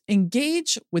professionals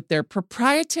engage with their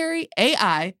proprietary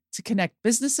AI to connect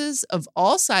businesses of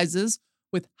all sizes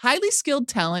with highly skilled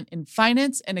talent in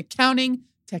finance and accounting,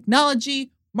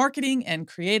 technology, marketing and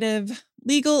creative,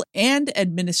 legal and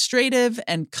administrative,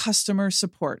 and customer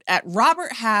support. At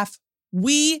Robert Half,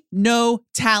 we know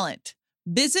talent.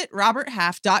 Visit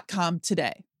roberthalf.com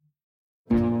today.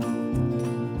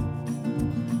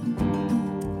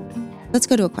 Let's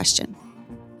go to a question.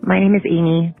 My name is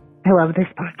Amy. I love this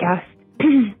podcast.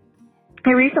 I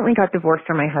recently got divorced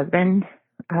from my husband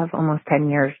of almost 10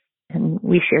 years, and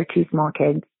we share 2 small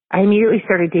kids. I immediately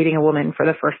started dating a woman for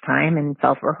the first time and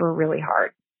fell for her really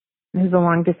hard. It was a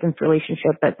long-distance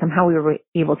relationship, but somehow we were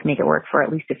able to make it work for at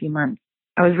least a few months.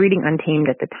 I was reading Untamed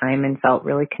at the time and felt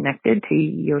really connected to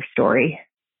your story.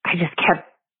 I just kept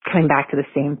coming back to the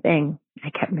same thing. I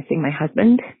kept missing my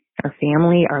husband, our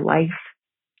family, our life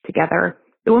together.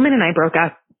 The woman and I broke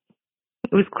up.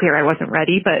 It was clear I wasn't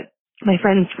ready, but my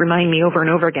friends remind me over and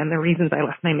over again the reasons I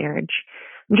left my marriage.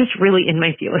 I'm just really in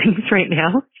my feelings right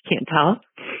now. You can't tell.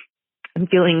 I'm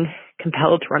feeling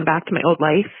compelled to run back to my old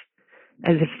life,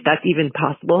 as if that's even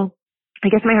possible. I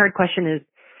guess my hard question is,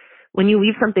 when you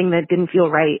leave something that didn't feel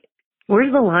right,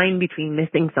 where's the line between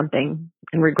missing something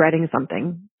and regretting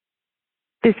something?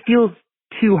 This feels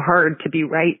too hard to be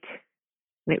right,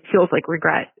 and it feels like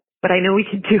regret. But I know we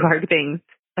can do hard things.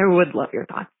 I would love your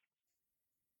thoughts.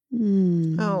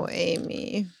 Oh,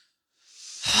 Amy.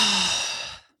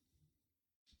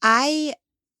 I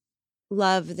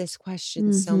love this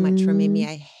question so much from Amy.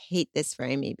 I hate this for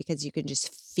Amy because you can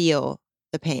just feel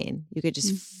the pain. You could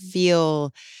just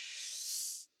feel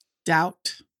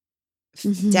Doubt.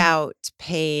 doubt,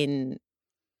 pain.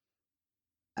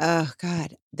 Oh,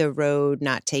 God. The road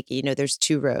not taking, there's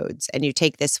 2 roads and you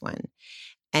take this one.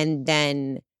 And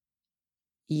then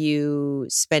you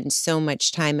spend so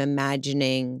much time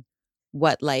imagining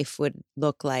what life would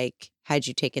look like had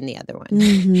you taken the other one.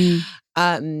 Mhm.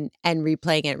 And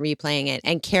replaying it.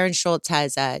 And Karen Schultz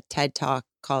has a TED Talk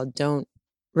called Don't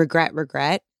Regret,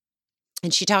 Regret.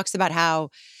 And she talks about how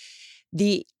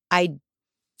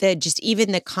just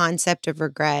even the concept of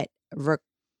regret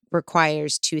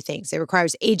requires two things. It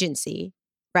requires agency,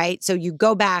 right? So you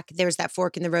go back, there's that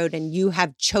fork in the road, and you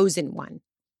have chosen one.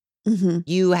 Mhm.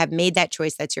 You have made that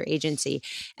choice. That's your agency.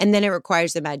 And then it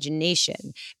requires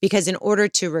imagination, because in order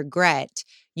to regret,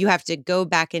 you have to go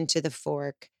back into the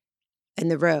fork in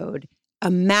the road,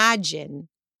 imagine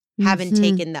having Mhm.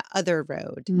 taken the other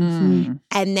road, Mhm.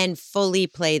 and then fully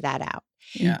play that out.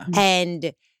 Yeah.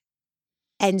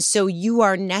 And so you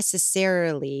are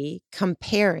necessarily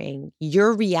comparing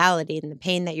your reality and the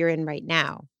pain that you're in right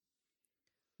now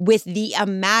with the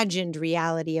imagined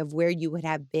reality of where you would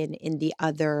have been in the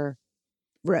other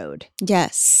road.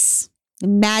 Yes.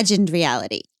 Imagined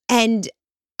reality. And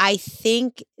I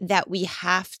think that we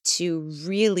have to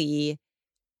really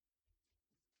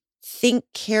think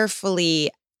carefully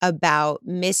about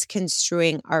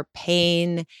misconstruing our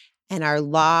pain and our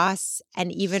loss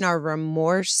and even our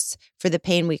remorse for the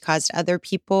pain we caused other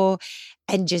people,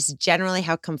 and just generally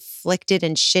how conflicted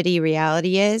and shitty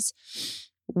reality is,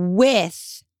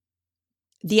 with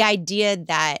the idea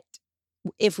that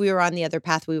if we were on the other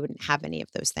path, we wouldn't have any of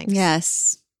those things.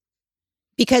 Yes.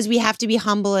 Because we have to be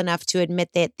humble enough to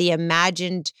admit that the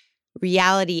imagined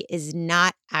reality is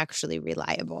not actually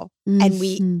reliable. And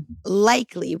we Mhm.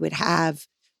 likely would have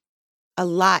a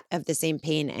lot of the same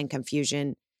pain and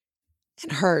confusion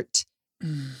and hurt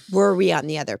were we on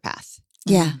the other path.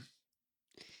 Yeah.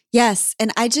 Yes.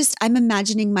 And I'm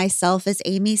imagining myself as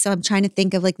Amy. So I'm trying to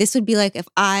think of, like, this would be like if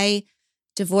I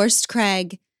divorced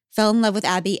Craig, fell in love with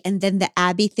Abby, and then the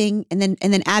Abby thing, and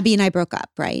then Abby and I broke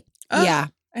up, right? Oh, Yeah.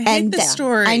 I hate And this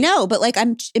story. I know, but like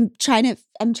I'm trying to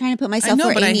put I myself know,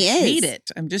 where but Amy I is. hate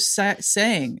it. I'm just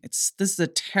saying this is a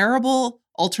terrible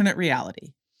alternate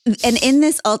reality. And in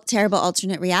this terrible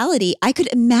alternate reality, I could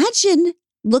imagine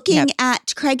looking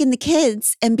at Craig and the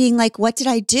kids and being like, what did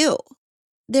I do?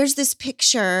 There's this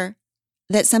picture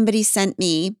that somebody sent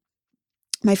me.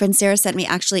 My friend Sarah sent me,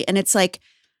 actually. And it's like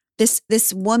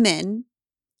this woman,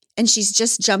 and she's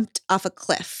just jumped off a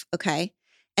cliff. Okay.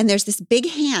 And there's this big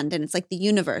hand, and it's like the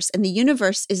universe. And the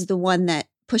universe is the one that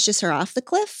pushes her off the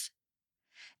cliff.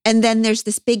 And then there's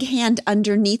this big hand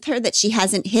underneath her that she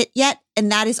hasn't hit yet. And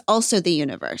that is also the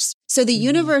universe. So the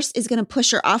universe is going to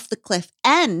push her off the cliff,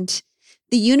 and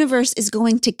the universe is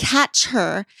going to catch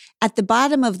her at the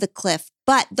bottom of the cliff.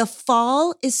 But the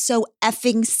fall is so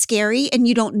effing scary, and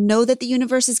you don't know that the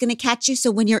universe is going to catch you. So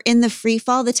when you're in the free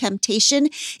fall, the temptation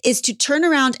is to turn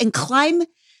around and climb,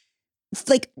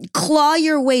 like claw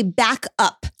your way back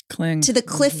up Cling to the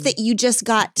cliff that you just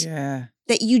got. Yeah.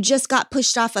 That you just got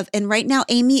pushed off of. And right now,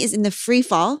 Amy is in the free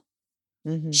fall.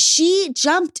 She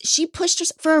jumped. She pushed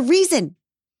herself for a reason.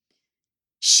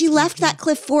 She left that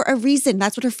cliff for a reason.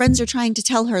 That's what her friends are trying to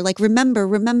tell her. Like, remember,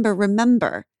 remember,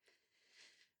 remember.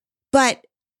 But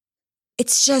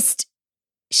it's just,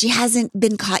 she hasn't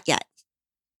been caught yet.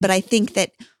 But I think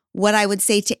that what I would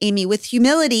say to Amy with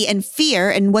humility and fear,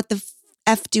 and what the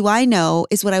F do I know,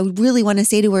 is what I would really want to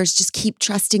say to her is just keep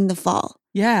trusting the fall.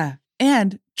 Yeah.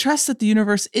 And trust that the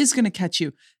universe is going to catch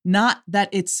you, not that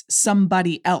it's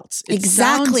somebody else. It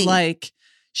Exactly. sounds like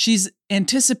she's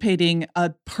anticipating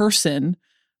a person,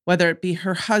 whether it be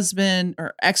her husband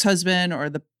or ex-husband or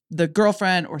the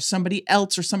girlfriend or somebody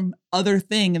else or some other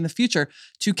thing in the future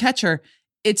to catch her.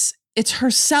 It's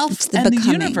herself It's the and the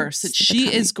becoming. universe that It's the she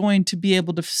becoming. is going to be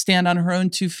able to stand on her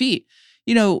own 2 feet.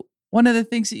 You know, one of the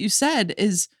things that you said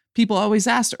is people always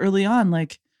asked early on,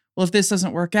 like, well, if this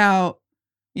doesn't work out,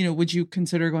 you know, would you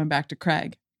consider going back to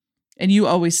Craig? And you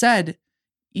always said,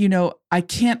 you know, I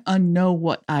can't unknow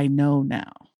what I know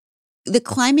now. The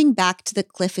climbing back to the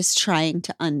cliff is trying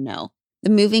to unknow. The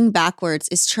moving backwards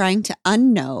is trying to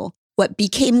unknow what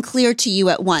became clear to you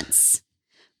at once.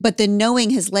 But the knowing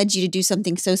has led you to do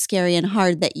something so scary and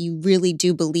hard that you really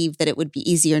do believe that it would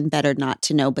be easier and better not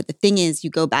to know. But the thing is,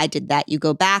 I did that. You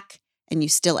go back and you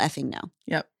still effing know.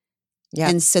 Yep. Yeah.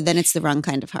 And so then it's the wrong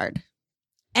kind of hard.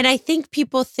 And I think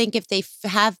people think if they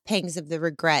have pangs of the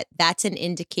regret, that's an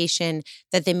indication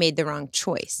that they made the wrong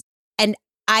choice. And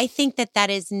I think that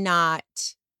is not,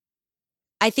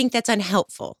 I think that's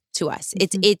unhelpful to us.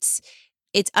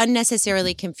 It's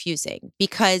unnecessarily confusing,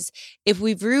 because if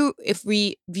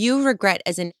we view regret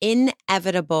as an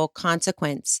inevitable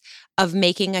consequence of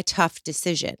making a tough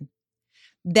decision,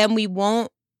 then we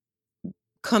won't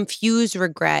confuse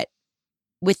regret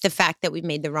with the fact that we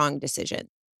made the wrong decision.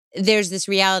 There's this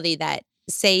reality that,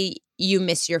 say you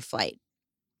miss your flight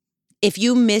If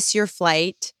you miss your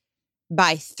flight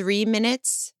by 3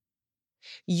 minutes,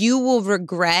 you will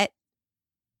regret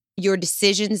your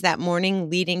decisions that morning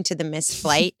leading to the missed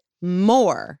flight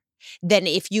more than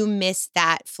if you miss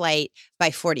that flight by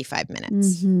 45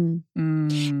 minutes.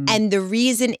 And the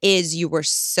reason is you were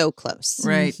so close.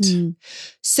 Right.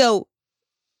 So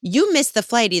you missed the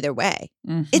flight either way.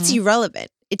 It's irrelevant.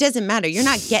 It doesn't matter. You're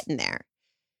not getting there.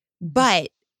 But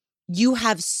you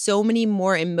have so many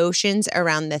more emotions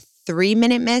around the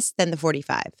 3-minute miss than the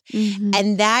 45.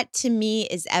 And that to me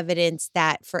is evidence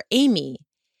that for Amy,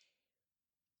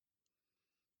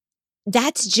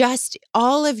 that's just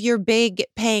all of your big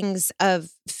pangs of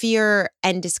fear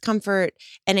and discomfort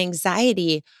and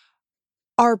anxiety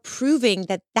are proving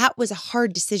that that was a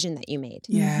hard decision that you made.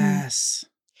 Yes.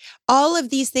 All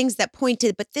of these things that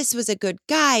pointed, but this was a good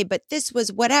guy, but this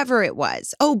was whatever it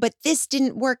was. Oh, but this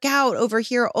didn't work out over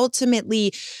here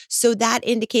ultimately. So that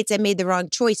indicates I made the wrong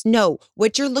choice. No,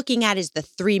 what you're looking at is the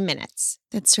 3 minutes.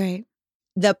 That's right.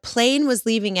 The plane was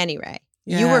leaving anyway.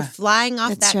 Yeah. You were flying off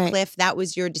That's that right. cliff. That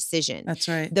was your decision. That's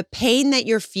right. The pain that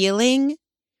you're feeling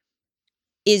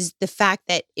is the fact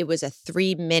that it was a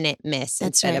 3-minute miss That's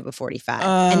instead right. of a 45. Oh.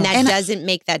 And that And I- doesn't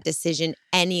make that decision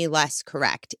any less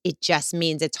correct. It just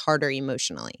means it's harder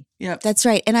emotionally. Yep. That's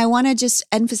right. And I want to just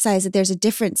emphasize that there's a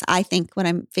difference, I think, what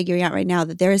I'm figuring out right now,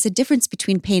 that there is a difference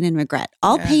between pain and regret.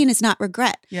 All Yeah. pain is not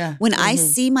regret. Yeah. When I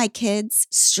see my kids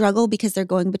struggle because they're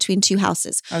going between two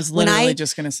houses, I was when literally I-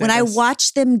 just going to say when I this.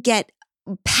 watch them get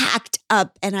packed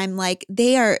up and I'm like,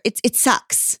 it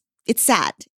sucks. It's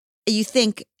sad. You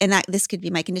think, and this could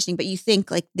be my conditioning, but you think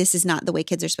like this is not the way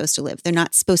kids are supposed to live. They're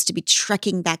not supposed to be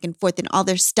trekking back and forth and all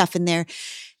their stuff in there.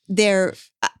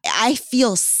 I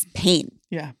feel pain.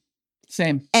 Yeah.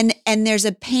 Same. And there's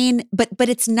a pain, but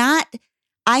it's not,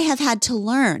 I have had to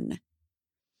learn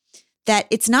that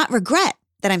it's not regret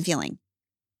that I'm feeling.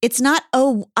 It's not,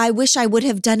 oh, I wish I would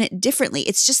have done it differently.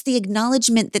 It's just the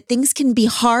acknowledgement that things can be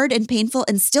hard and painful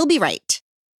and still be right.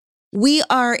 We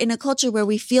are in a culture where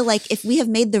we feel like if we have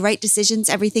made the right decisions,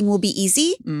 everything will be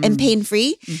easy and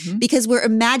pain-free because we're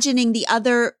imagining the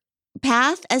other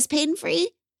path as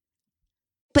pain-free.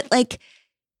 But like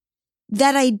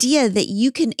that idea that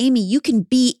you can, Amy, you can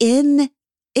be in,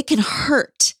 it can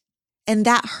hurt. And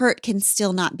that hurt can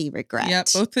still not be regret. Yeah.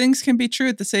 Both things can be true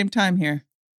at the same time here.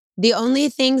 The only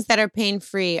things that are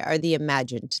pain-free are the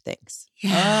imagined things.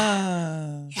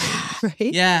 Oh. Right?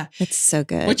 Yeah. It's so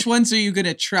good. Which ones are you going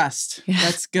to trust? Yeah.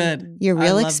 That's good. Your I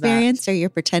real love that. experience or your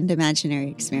pretend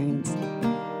imaginary experience?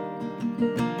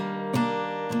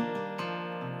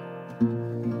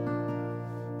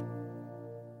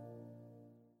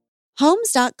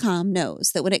 Homes.com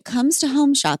knows that when it comes to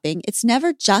home shopping, it's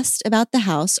never just about the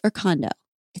house or condo.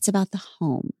 It's about the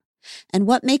home. And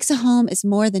what makes a home is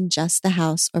more than just the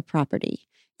house or property.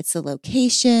 It's the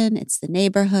location, it's the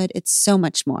neighborhood, it's so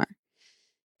much more.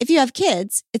 If you have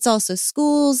kids, it's also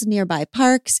schools, nearby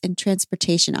parks, and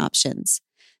transportation options.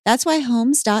 That's why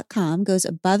Homes.com goes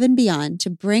above and beyond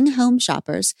to bring home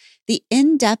shoppers the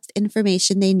in-depth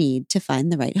information they need to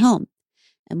find the right home.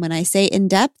 And when I say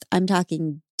in-depth, I'm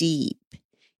talking deep.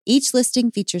 Each listing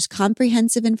features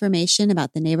comprehensive information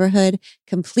about the neighborhood,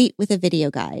 complete with a video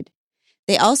guide.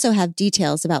 They also have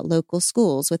details about local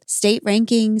schools with state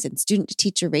rankings and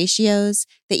student-to-teacher ratios.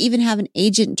 They even have an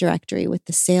agent directory with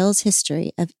the sales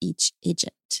history of each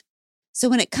agent. So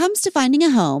when it comes to finding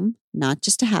a home, not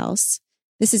just a house,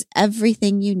 this is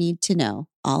everything you need to know,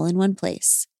 all in one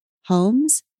place.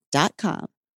 Homes.com.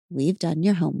 We've done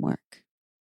your homework.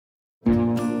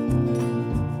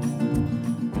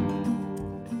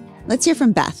 Let's hear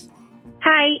from Beth.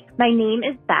 Hi, my name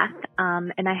is Beth,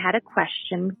 and I had a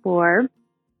question for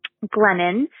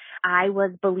Glennon. I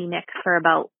was bulimic for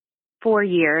about 4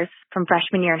 years, from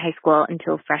freshman year in high school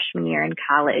until freshman year in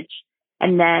college.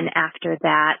 And then after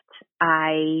that,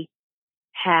 I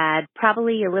had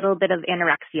probably a little bit of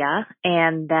anorexia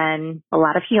and then a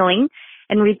lot of healing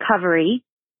and recovery.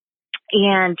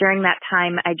 And during that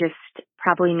time, I just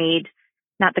probably made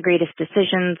not the greatest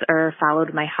decisions or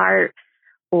followed my heart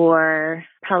or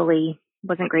probably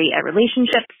wasn't great at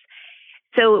relationships.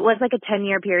 So it was like a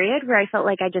 10-year period where I felt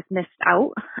like I just missed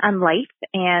out on life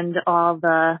and all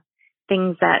the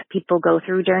things that people go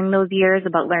through during those years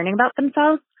about learning about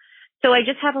themselves. So I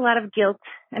just have a lot of guilt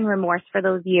and remorse for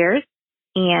those years.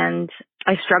 And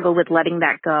I struggle with letting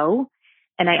that go.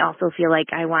 And I also feel like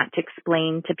I want to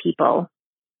explain to people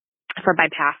for my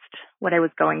past what I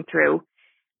was going through.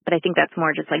 But I think that's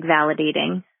more just like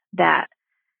validating that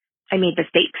I made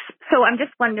mistakes. So I'm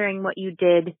just wondering what you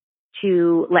did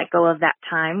to let go of that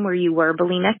time where you were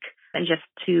bulimic and just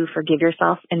to forgive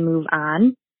yourself and move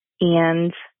on.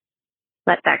 And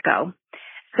let that go.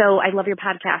 So I love your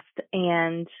podcast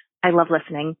and I love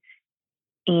listening.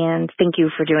 And thank you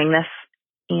for doing this.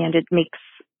 And it makes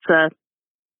the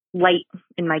light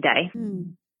in my day.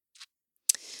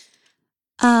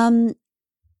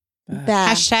 Beth.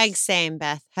 Hashtag same,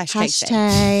 Beth. Hashtag same.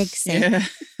 Hashtag same. Yeah.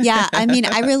 Yeah, I mean,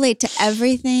 I relate to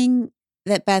everything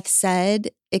that Beth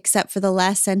said, except for the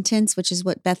last sentence, which is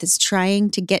what Beth is trying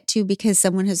to get to because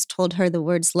someone has told her the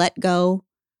words let go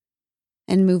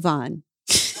and move on.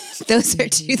 Those are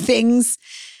two things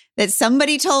that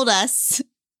somebody told us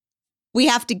we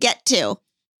have to get to.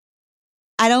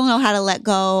 I don't know how to let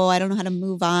go. I don't know how to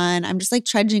move on. I'm just like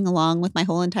trudging along with my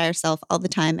whole entire self all the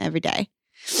time, every day.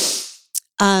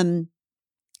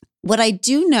 What I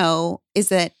do know is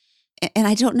that, and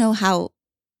I don't know how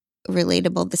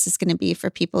relatable this is going to be for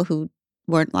people who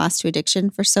weren't lost to addiction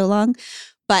for so long,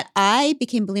 but I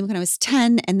became bulimic when I was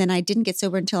 10, and then I didn't get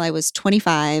sober until I was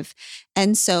 25.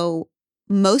 And so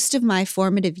most of my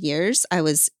formative years, I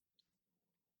was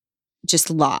just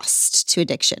lost to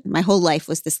addiction. My whole life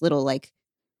was this little like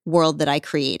world that I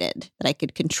created that I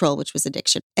could control, which was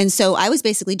addiction. And so I was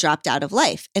basically dropped out of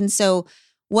life. And so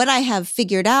what I have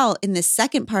figured out in this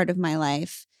second part of my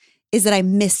life is that I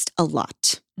missed a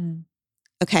lot.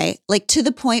 Okay. Like to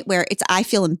the point where I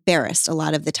feel embarrassed a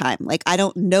lot of the time. Like I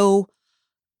don't know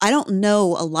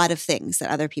a lot of things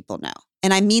that other people know.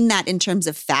 And I mean that in terms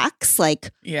of facts,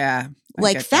 like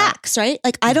facts, right?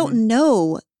 Like I don't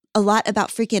know a lot about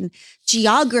freaking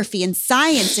geography and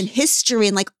science and history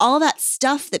and like all that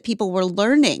stuff that people were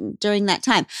learning during that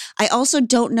time. I also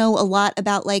don't know a lot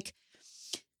about like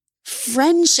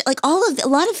friendship, like a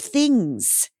lot of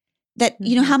things that,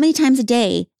 you know, how many times a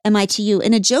day am I to you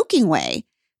in a joking way?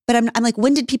 But I'm like,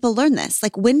 when did people learn this?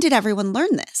 Like, when did everyone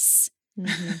learn this?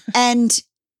 And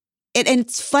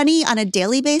it's funny on a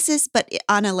daily basis, but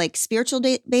on a like spiritual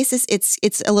basis,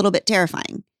 it's a little bit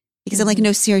terrifying because I'm like,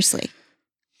 no, seriously,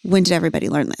 when did everybody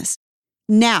learn this?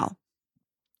 Now,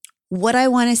 what I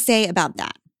want to say about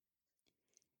that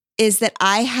is that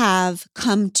I have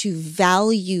come to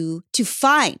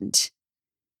find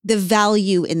the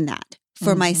value in that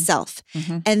for myself.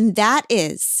 And that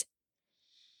is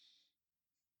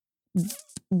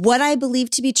what I believe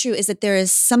to be true is that there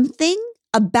is something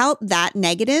about that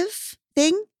negative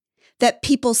thing that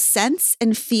people sense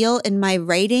and feel in my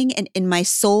writing and in my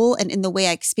soul and in the way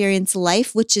I experience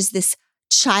life, which is this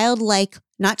childlike,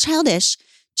 not childish,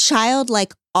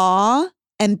 childlike awe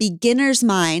and beginner's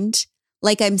mind,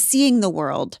 like I'm seeing the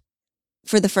world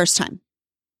for the first time.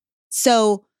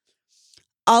 So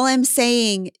all I'm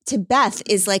saying to Beth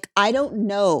is like, I don't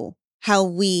know how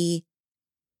we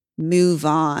move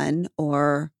on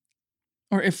or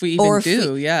if we even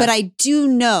do, but I do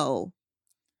know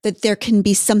that there can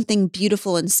be something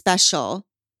beautiful and special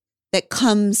that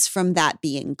comes from that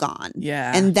being gone.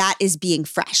 Yeah. And that is being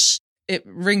fresh. It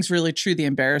rings really true, the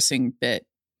embarrassing bit.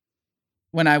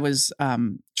 When I was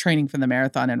training for the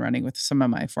marathon and running with some of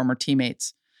my former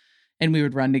teammates, and we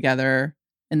would run together,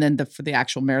 and then for the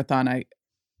actual marathon,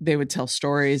 they would tell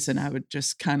stories, and I would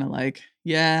just kind of like,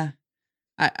 I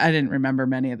didn't remember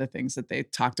many of the things that they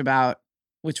talked about,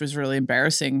 which was really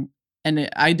embarrassing. And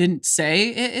I didn't say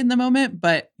it in the moment,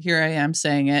 but here I am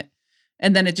saying it.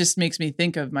 And then it just makes me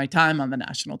think of my time on the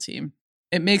national team.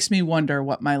 It makes me wonder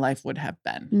what my life would have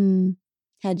been.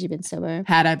 Had you been sober?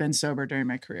 Had I been sober during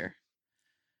my career.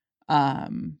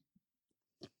 And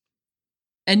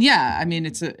yeah, I mean,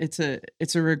 it's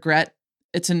a regret.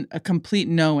 It's a complete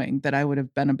knowing that I would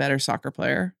have been a better soccer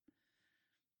player.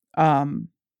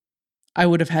 I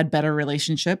would have had better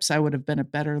relationships. I would have been a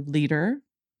better leader.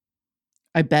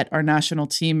 I bet our national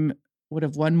team would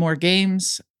have won more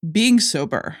games. Being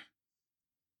sober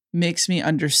makes me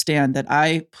understand that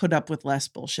I put up with less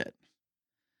bullshit.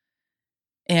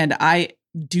 And I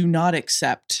do not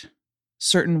accept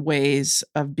certain ways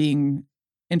of being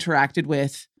interacted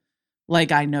with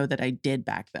like I know that I did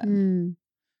back then.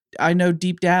 I know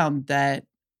deep down that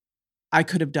I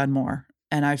could have done more.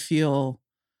 And I feel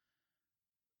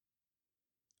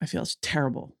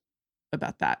terrible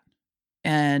about that.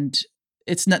 And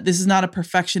this is not a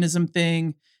perfectionism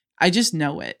thing. I just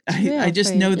know it. I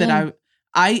just know that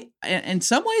I, in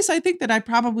some ways, I think that I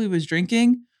probably was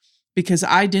drinking because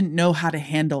I didn't know how to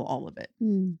handle all of it.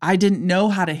 I didn't know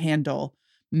how to handle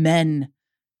men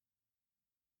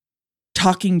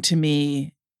talking to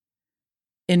me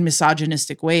in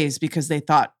misogynistic ways because they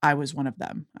thought I was one of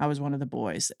them. I was one of the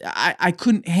boys. I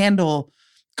couldn't handle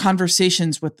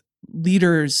conversations with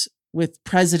leaders, with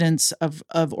presidents of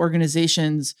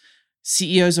organizations,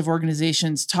 CEOs of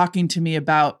organizations talking to me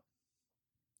about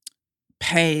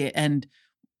pay and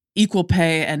equal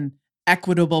pay and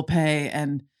equitable pay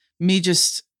and me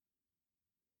just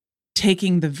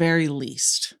taking the very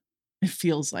least. It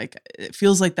feels like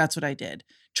that's what I did.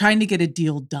 Trying to get a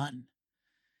deal done.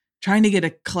 Trying to get a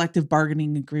collective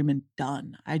bargaining agreement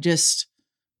done. I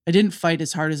didn't fight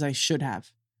as hard as I should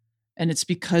have. And it's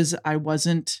because I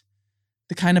wasn't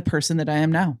the kind of person that I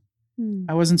am now.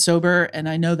 I wasn't sober, and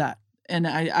I know that. And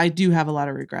I do have a lot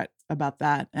of regret about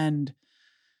that. And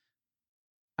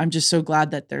I'm just so glad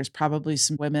that there's probably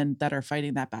some women that are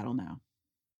fighting that battle now.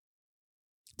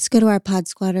 Let's go to our pod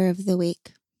squatter of the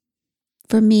week.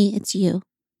 For me, it's you.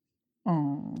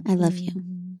 Oh, I love you.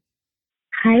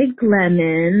 Hi,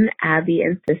 Glennon, Abby,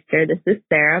 and sister. This is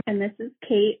Sarah. And this is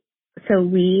Kate. So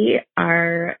we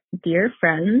are dear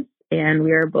friends, and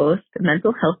we are both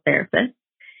mental health therapists.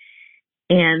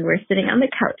 And we're sitting on the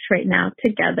couch right now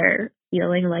together,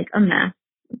 feeling like a mess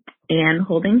and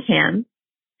holding hands.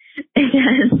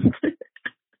 And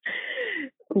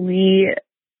we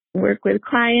work with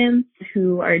clients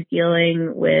who are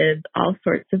dealing with all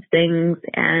sorts of things.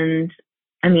 And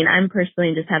I mean, I'm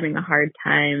personally just having a hard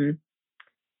time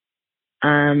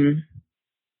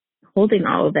holding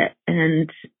all of it. And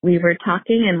we were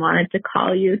talking and wanted to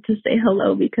call you to say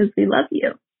hello because we love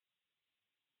you.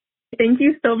 Thank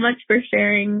you so much for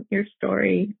sharing your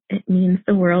story. It means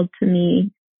the world to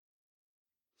me.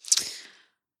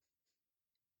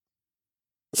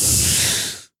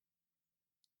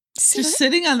 Just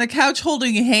sitting on the couch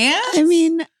holding hands? I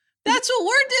mean, that's what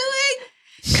we're doing.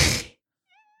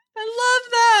 I love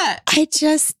that.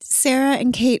 Sarah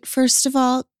and Kate, first of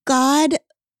all, God,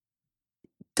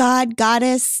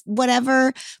 goddess,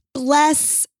 whatever,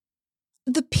 bless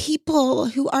the people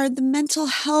who are the mental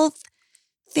health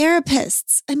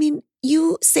therapists. I mean,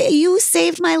 you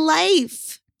saved my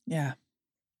life. Yeah.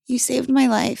 You saved my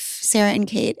life, Sarah and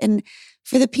Kate. And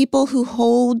for the people who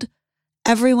hold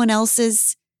everyone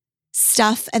else's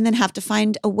stuff and then have to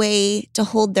find a way to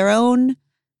hold their own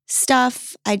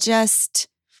stuff, I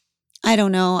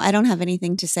don't know. I don't have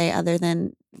anything to say other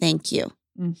than thank you,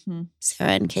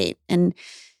 Sarah and Kate. And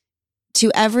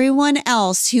to everyone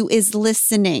else who is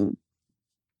listening,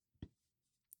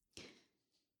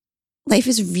 life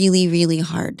is really, really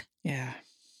hard. Yeah.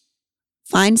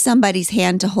 Find somebody's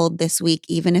hand to hold this week,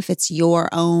 even if it's your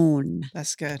own.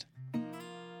 That's good.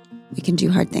 We can do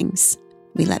hard things.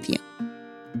 We love you.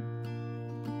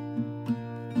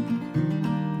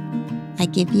 I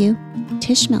give you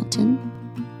Tish Melton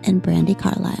and Brandy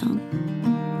Carlisle.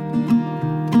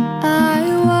 I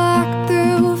walked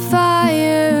through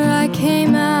fire, I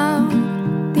came out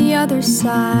the other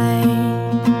side.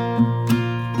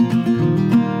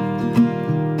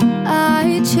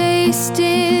 I chased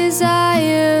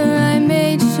desire, I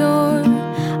made sure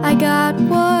I got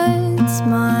what's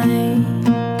mine.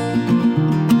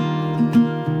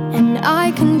 And I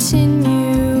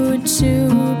continue to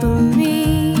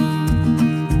believe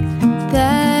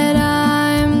that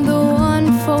I'm the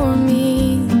one for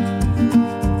me.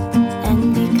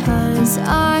 And because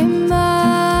I'm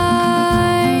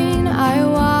mine, I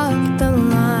walk the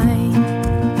line.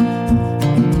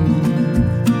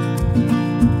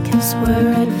 'Cause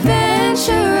we're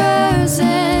adventurers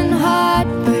and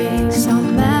heartbreaks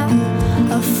on map,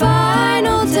 a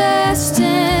final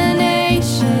destination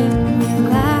we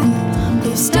lack.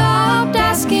 We've stopped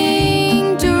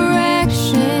asking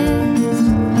directions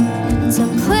to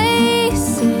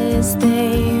places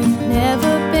they've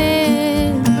never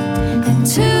been. And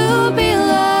to be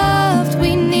loved,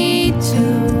 we need to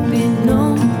be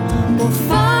known. We'll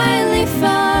finally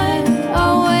find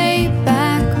our way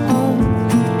back home.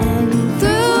 And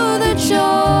through the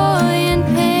joy and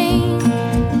pain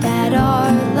that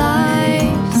our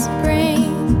lives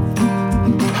bring,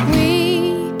 we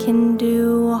can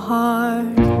do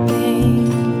hard things.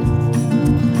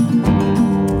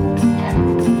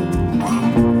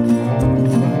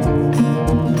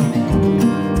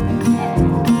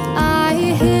 I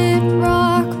hit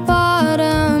rock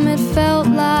bottom, it felt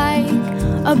like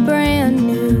a brand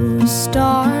new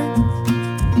start.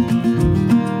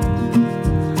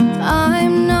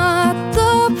 I'm not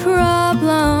the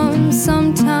problem,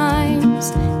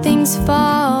 sometimes things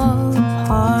fall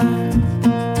apart.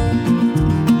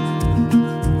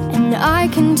 And I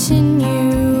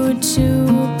continue to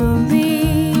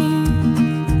believe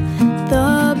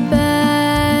the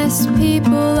best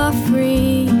people are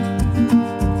free.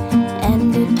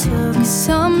 And it took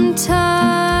some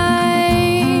time,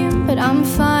 but I'm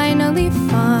finally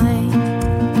fine.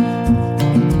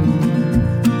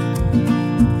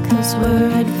 'Cause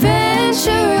we're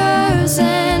adventurers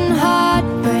and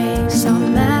heartbreaks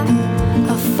on map,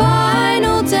 a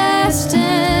final destination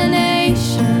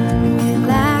we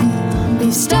lack.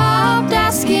 We've stopped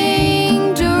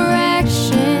asking directions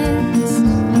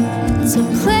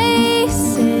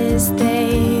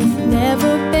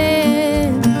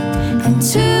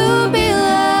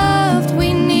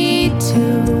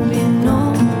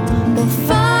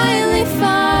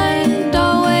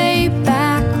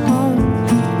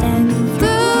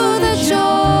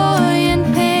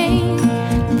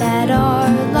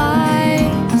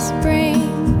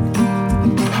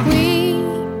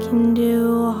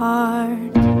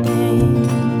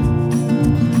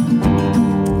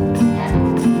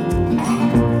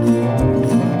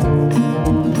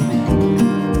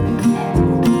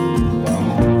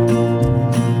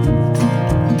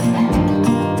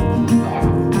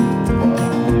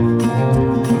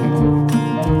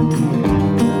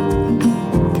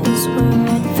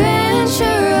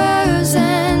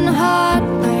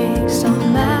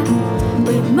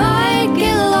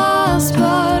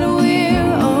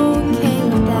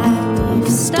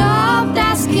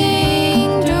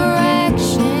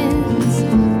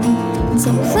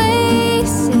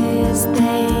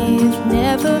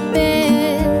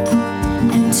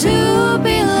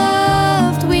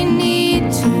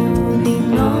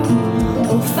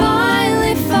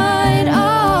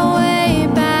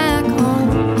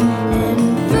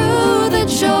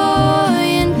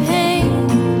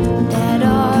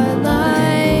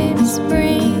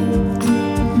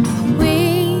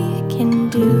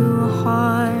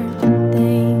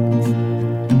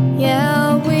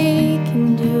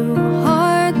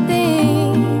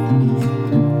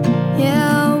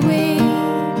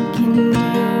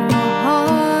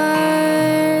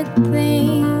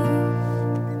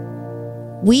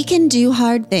We Can Do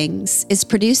Hard Things is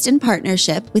produced in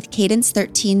partnership with Cadence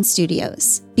 13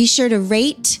 Studios. Be sure to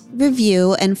rate,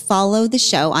 review, and follow the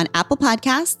show on Apple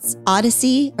Podcasts,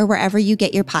 Odyssey, or wherever you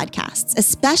get your podcasts.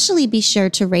 Especially be sure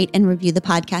to rate and review the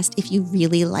podcast if you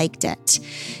really liked it.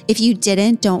 If you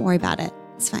didn't, don't worry about it.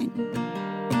 It's fine.